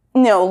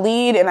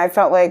 lead? And I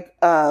felt like,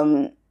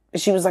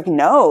 she was like,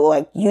 no,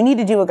 like you need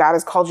to do what God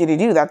has called you to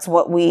do. That's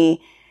what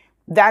we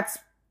lived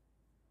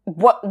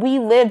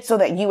so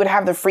that you would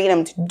have the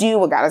freedom to do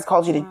what God has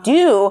called you to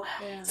do.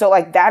 Yeah. So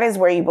like, that is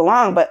where you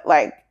belong. But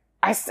like,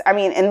 I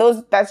mean, and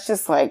that's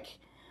just like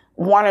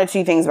one or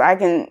two things, but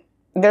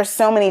there's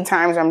so many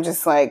times I'm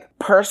just like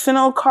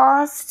personal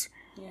cost.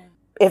 Yeah.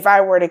 If I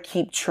were to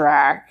keep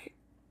track,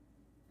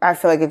 I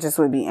feel like it just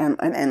would be an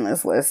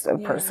endless list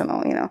of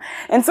personal,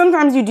 and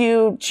sometimes you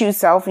do choose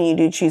self and you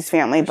do choose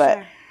family,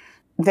 but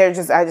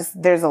there's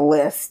a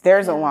list.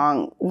 There's a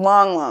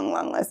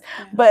long list,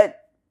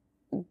 but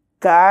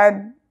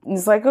God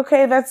is like,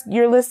 okay,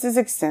 your list is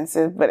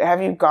extensive, but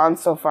have you gone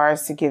so far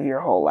as to give your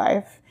whole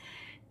life?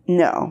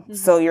 No. Mm-hmm.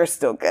 So you're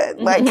still good.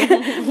 Like,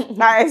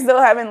 I still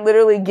haven't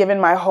literally given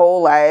my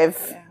whole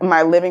life,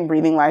 my living,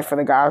 breathing life for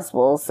the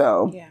gospel.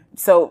 So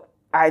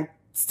I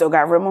still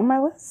got room on my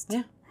list.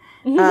 Yeah.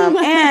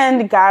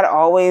 And God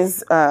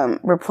always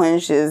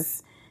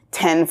replenishes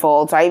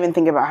tenfold. So I even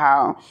think about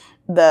how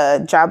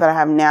the job that I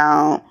have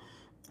now,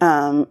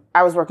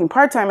 I was working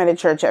part-time at a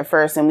church at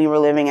first, and we were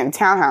living in a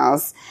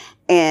townhouse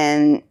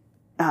in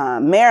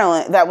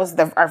Maryland. That was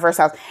our first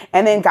house.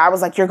 And then God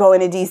was like, you're going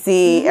to DC.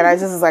 Mm-hmm. And I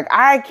just was like,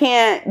 I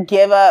can't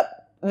give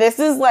up. This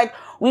is like,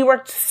 we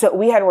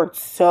had worked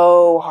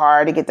so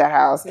hard to get that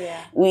house.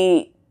 Yeah.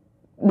 We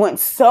went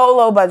so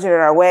low budget at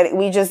our wedding.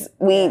 We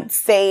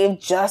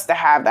saved just to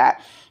have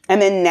that.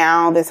 And then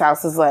now this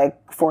house is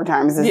like 4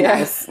 times as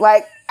nice.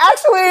 Like,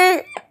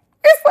 actually,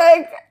 it's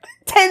like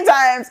 10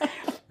 times.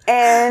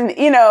 And,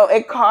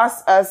 it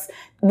costs us,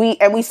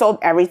 we sold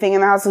everything in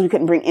the house because we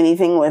couldn't bring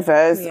anything with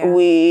us. Yeah.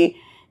 We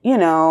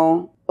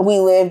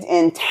lived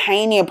in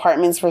tiny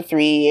apartments for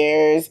 3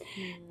 years.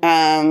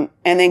 And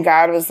then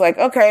God was like,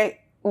 okay,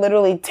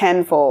 literally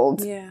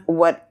tenfold. Yeah.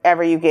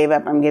 Whatever you gave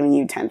up, I'm giving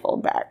you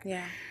tenfold back.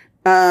 Yeah.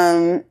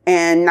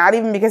 And not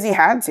even because he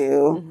had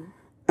to.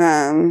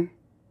 Mm-hmm.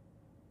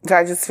 So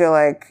I just feel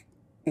like,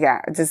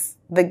 just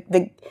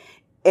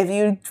if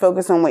you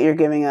focus on what you're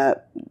giving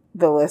up,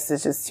 the list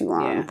is just too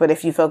long. Yeah. But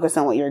if you focus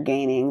on what you're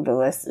gaining, the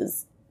list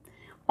is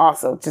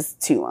also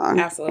just too long.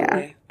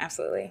 Absolutely. Yeah.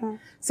 Absolutely. Yeah.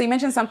 So you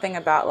mentioned something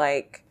about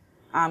like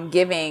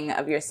giving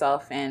of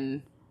yourself,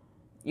 and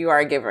you are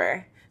a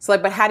giver. So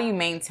like, but how do you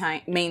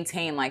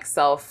maintain like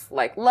self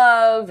like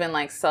love and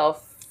like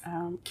self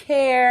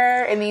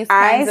care and these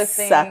kinds of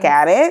things? I suck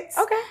at it.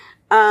 Okay.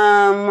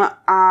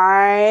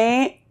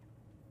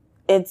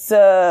 It's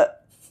a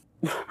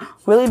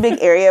really big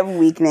area of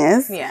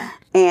weakness. Yeah.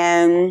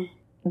 And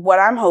what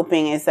I'm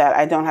hoping is that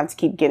I don't have to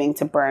keep getting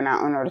to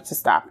burnout in order to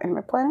stop and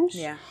replenish.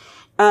 Yeah.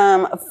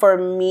 For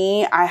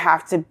me, I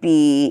have to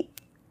be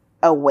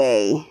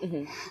away.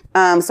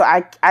 Mm-hmm. So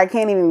I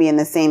can't even be in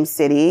the same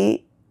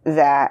city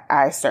that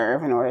I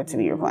serve in order to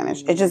be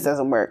replenished. It just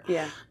doesn't work.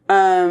 Yeah.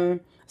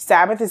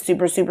 Sabbath is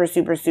super, super,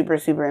 super, super,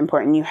 super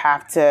important. You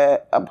have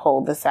to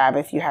uphold the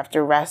Sabbath. You have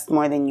to rest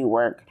more than you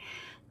work.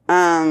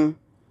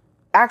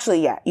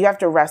 Actually, you have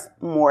to rest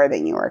more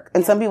than you work.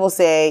 And some people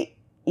say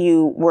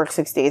you work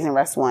 6 days and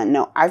rest 1.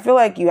 No, I feel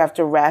like you have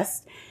to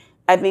rest.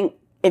 I think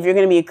if you're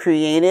going to be a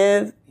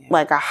creative,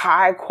 like a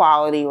high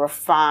quality,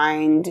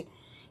 refined,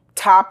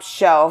 top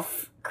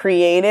shelf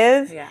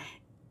creative,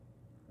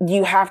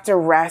 you have to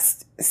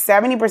rest.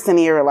 70% of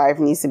your life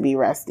needs to be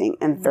resting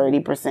and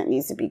 30%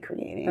 needs to be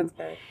creating. That's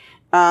good.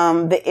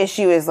 The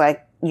issue is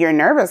like, you're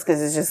nervous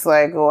because it's just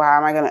like, well, how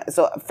am I going to,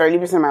 so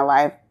 30% of my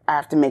life, I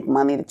have to make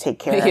money to take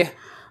care of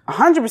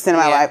 100% of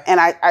my life. And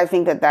I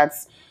think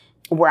that's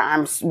where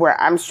I'm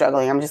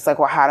struggling. I'm just like,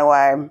 well, how do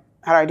I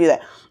do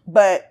that?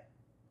 But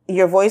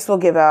your voice will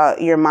give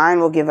out, your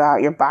mind will give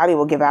out, your body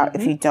will give out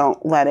if you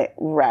don't let it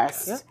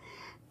rest.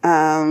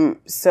 Yep.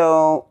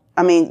 So,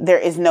 I mean, there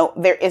is no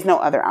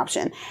other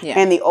option. Yeah.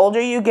 And the older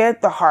you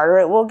get, the harder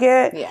it will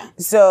get. Yeah.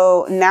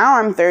 So now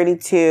I'm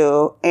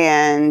 32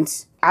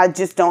 and I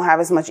just don't have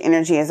as much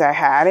energy as I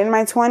had in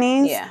my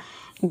 20s. Yeah.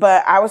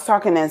 But I was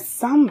talking to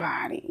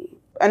somebody,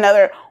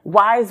 another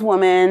wise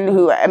woman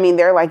who, I mean,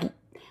 they're like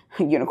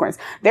unicorns.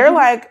 They're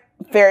like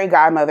fairy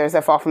godmothers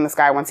that fall from the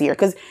sky once a year.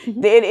 Because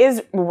it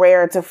is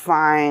rare to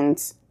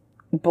find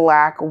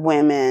Black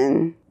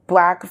women,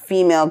 Black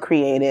female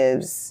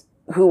creatives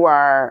who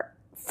are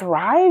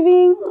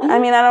thriving. I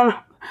mean, I don't know.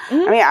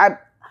 I mean,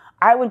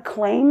 I would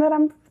claim that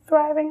I'm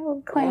thriving. I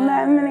would claim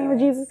that in the name of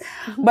Jesus.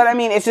 But I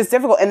mean, it's just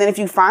difficult. And then if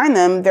you find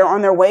them, they're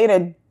on their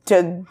way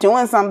to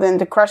doing something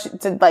to crush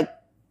it, to like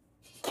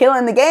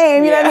killing the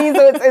game. You know what I mean?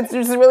 So it's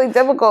just really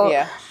difficult.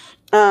 Yeah.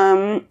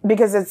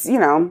 Because it's,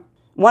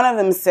 one of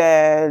them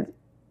said,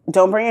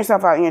 don't burn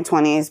yourself out in your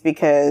 20s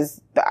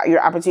because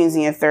your opportunities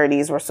in your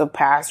 30s will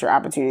surpass your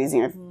opportunities in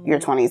your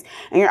 20s.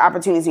 And your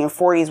opportunities in your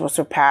 40s will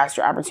surpass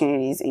your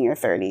opportunities in your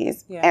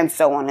 30s. Yeah. And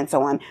so on and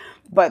so on.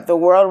 But the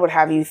world would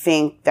have you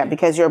think that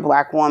because you're a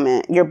black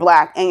woman, you're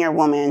black and you're a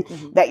woman,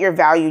 that your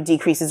value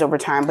decreases over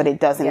time, but it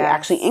doesn't. Yes. It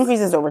actually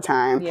increases over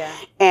time. Yeah.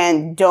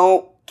 And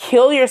don't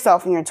kill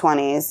yourself in your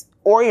 20s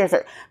or your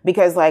 30s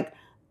because like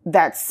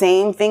that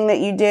same thing that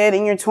you did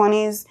in your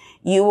 20s,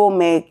 you will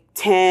make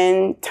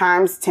 10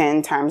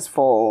 times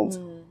fold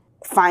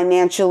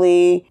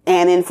financially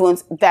and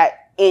influence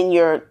that in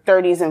your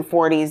 30s and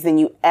 40s than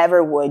you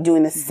ever would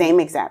doing the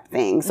same exact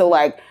thing. So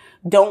like,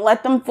 don't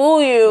let them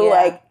fool you. Yeah.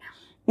 Like,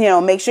 you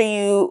know, make sure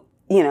you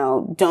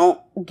know, don't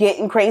get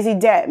in crazy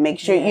debt. Make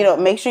sure, you know,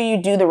 make sure you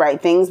do the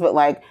right things, but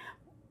like,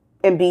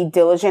 and be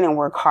diligent and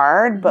work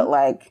hard. But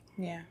like,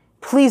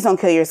 please don't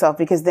kill yourself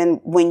because then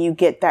when you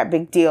get that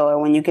big deal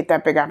or when you get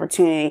that big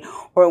opportunity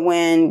or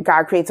when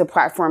God creates a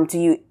platform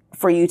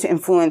for you to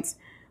influence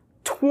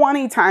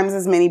 20 times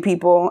as many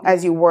people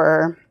as you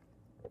were,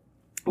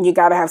 you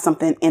got to have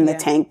something in the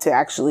tank to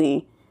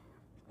actually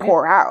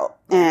pour out.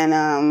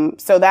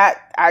 And so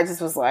that, I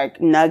just was like,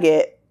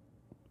 nugget,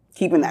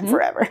 keeping that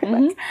forever.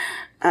 Like,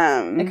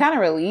 it kind of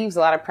relieves a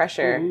lot of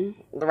pressure,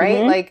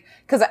 right? Like,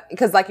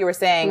 because like you were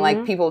saying,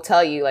 like people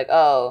tell you like,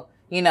 oh,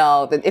 you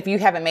know, that if you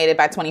haven't made it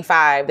by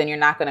 25, then you're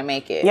not going to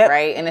make it,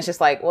 right? And it's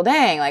just like, well,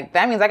 dang, like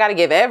that means I got to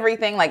give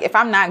everything. Like if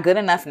I'm not good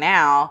enough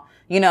now,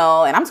 you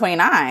know, and I'm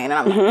 29 and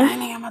I'm like,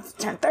 I'm about to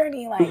turn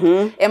 30. Like,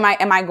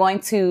 am I going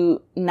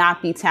to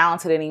not be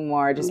talented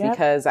anymore just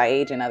because I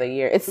age another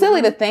year? It's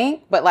silly to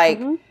think, but like,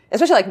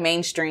 especially like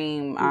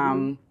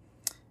mainstream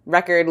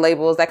record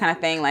labels, that kind of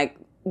thing, like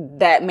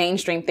that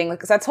mainstream thing.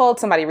 Because I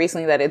told somebody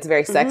recently that it's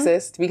very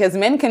sexist because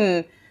men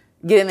can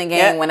get in the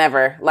game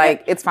whenever.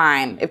 Like, it's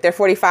fine. If they're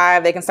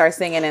 45, they can start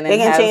singing and then they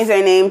can change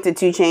their name to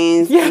 2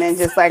 Chainz and then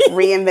just like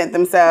reinvent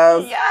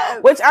themselves.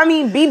 Which, I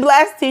mean, be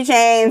blessed, 2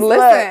 Chainz.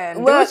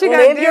 Listen, look,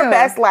 live your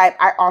best life.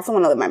 I also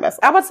want to live my best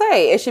life. I would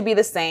say it should be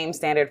the same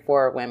standard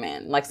for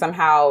women. Like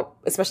somehow,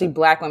 especially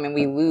black women,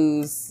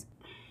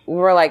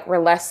 we're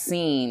less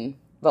seen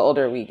the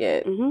older we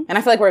get. And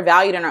I feel like we're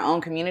valued in our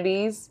own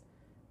communities,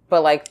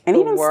 but like and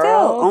even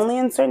still, only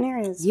in certain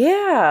areas.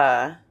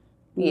 Yeah.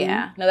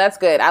 Yeah. No, that's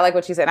good. I like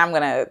what you said. I'm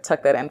going to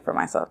tuck that in for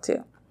myself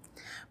too.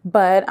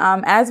 But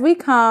as we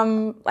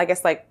come, I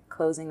guess, like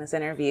closing this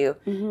interview,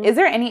 is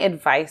there any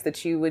advice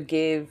that you would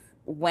give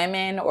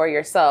women or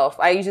yourself?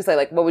 I usually say,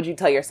 like, what would you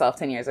tell yourself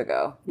 10 years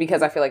ago?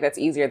 Because I feel like that's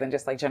easier than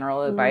just like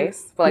general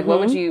advice. But like,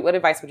 what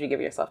advice would you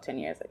give yourself 10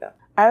 years ago?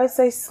 I would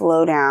say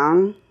slow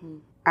down.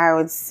 I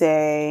would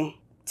say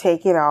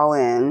take it all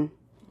in.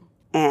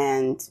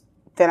 And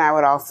then I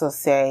would also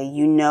say,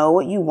 you know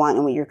what you want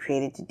and what you're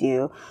created to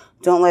do.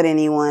 Don't let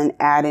anyone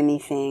add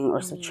anything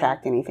or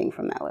subtract anything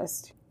from that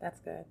list. That's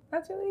good.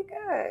 That's really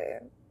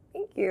good.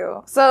 Thank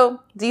you.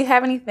 So, do you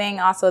have anything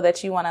also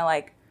that you want to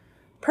like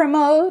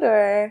promote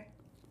or?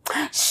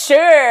 Sure.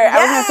 Yes.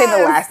 I was going to say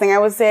the last thing I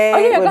would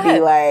say would be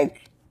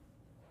like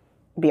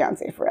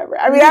Beyonce forever.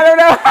 I mean, I don't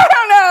know.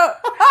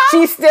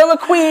 She's still a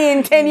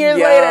queen 10 years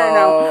later.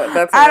 No,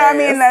 that's I don't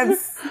know.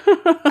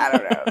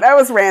 That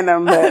was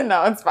random. But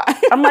no, it's fine.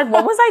 I'm like,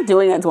 what was I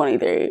doing at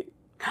 23?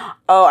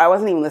 Oh, I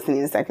wasn't even listening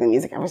to secular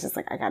music. I was just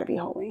like, I gotta be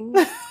holy.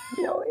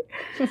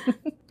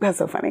 That's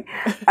so funny.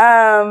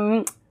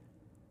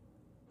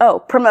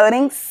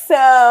 Promoting.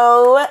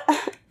 So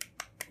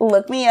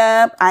look me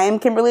up. I am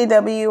Kimberly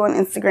W on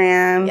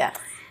Instagram. Yes.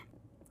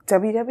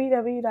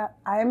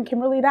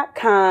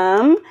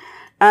 www.iamkimberly.com.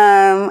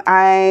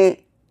 I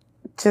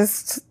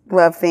just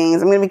love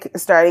things. I'm going to be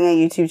starting a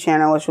YouTube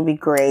channel, which will be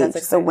great. That's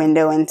just exciting. A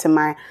window into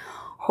my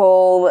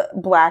whole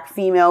Black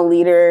female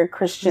leader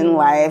Christian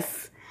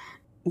life.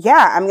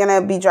 Yeah, I'm going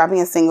to be dropping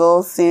a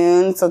single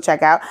soon, so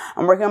check out.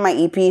 I'm working on my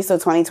EP, so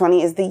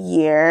 2020 is the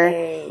year.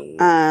 Hey.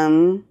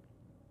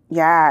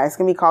 Yeah, it's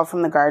going to be called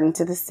From the Garden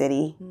to the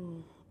City.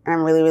 And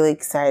I'm really, really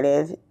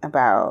excited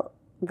about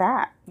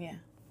that. Yeah.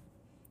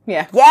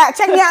 Yeah,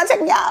 check me out.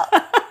 Check me out.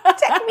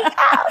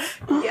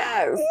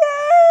 Yes.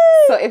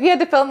 Yay. So if you had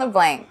to fill in the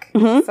blank,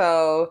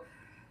 so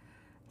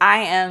I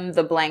am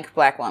the blank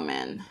Black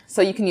woman.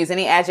 So you can use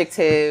any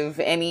adjective,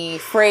 any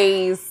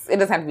phrase. It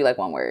doesn't have to be like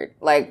one word.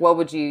 Like, what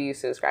would you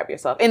use to describe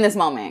yourself in this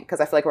moment?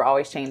 Because I feel like we're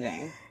always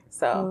changing.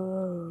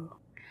 So.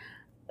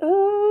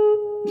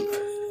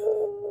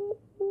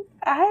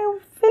 I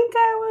think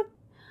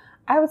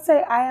I would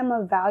say I am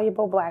a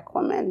valuable Black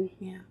woman.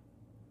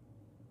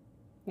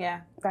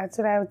 Yeah. That's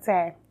what I would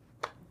say.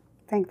 I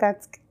think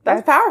that's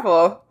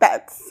powerful. I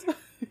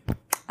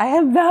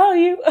have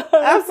value.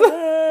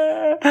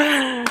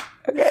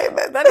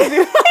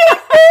 Okay,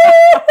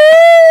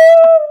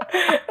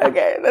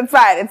 okay, that's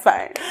fine. It's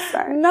fine.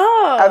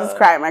 No. I'll just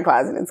cry in my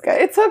closet. It's good.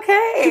 It's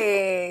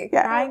okay.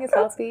 Yeah. Crying is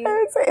healthy.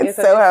 It's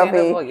so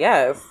healthy.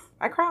 Yes.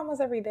 I cry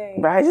almost every day.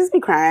 But I just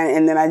be crying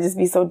and then I just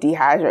be so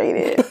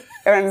dehydrated.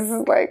 And I'm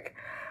just like,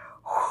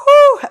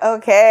 whew,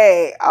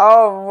 okay,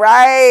 all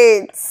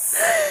right.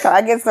 Can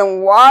I get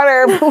some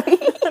water,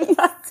 please? I'm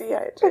not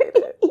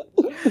dehydrated.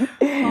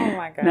 Oh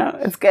my God. No,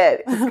 it's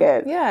good. It's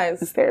good.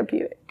 Yes. It's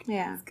therapeutic.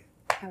 Yeah.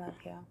 I love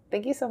you.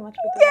 Thank you so much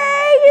for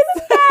Yay, you're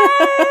the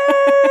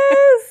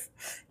best.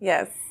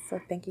 Yes. So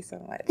thank you so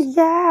much.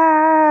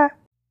 Yeah.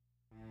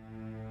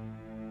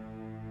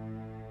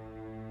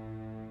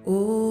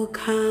 Oh,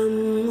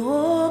 come,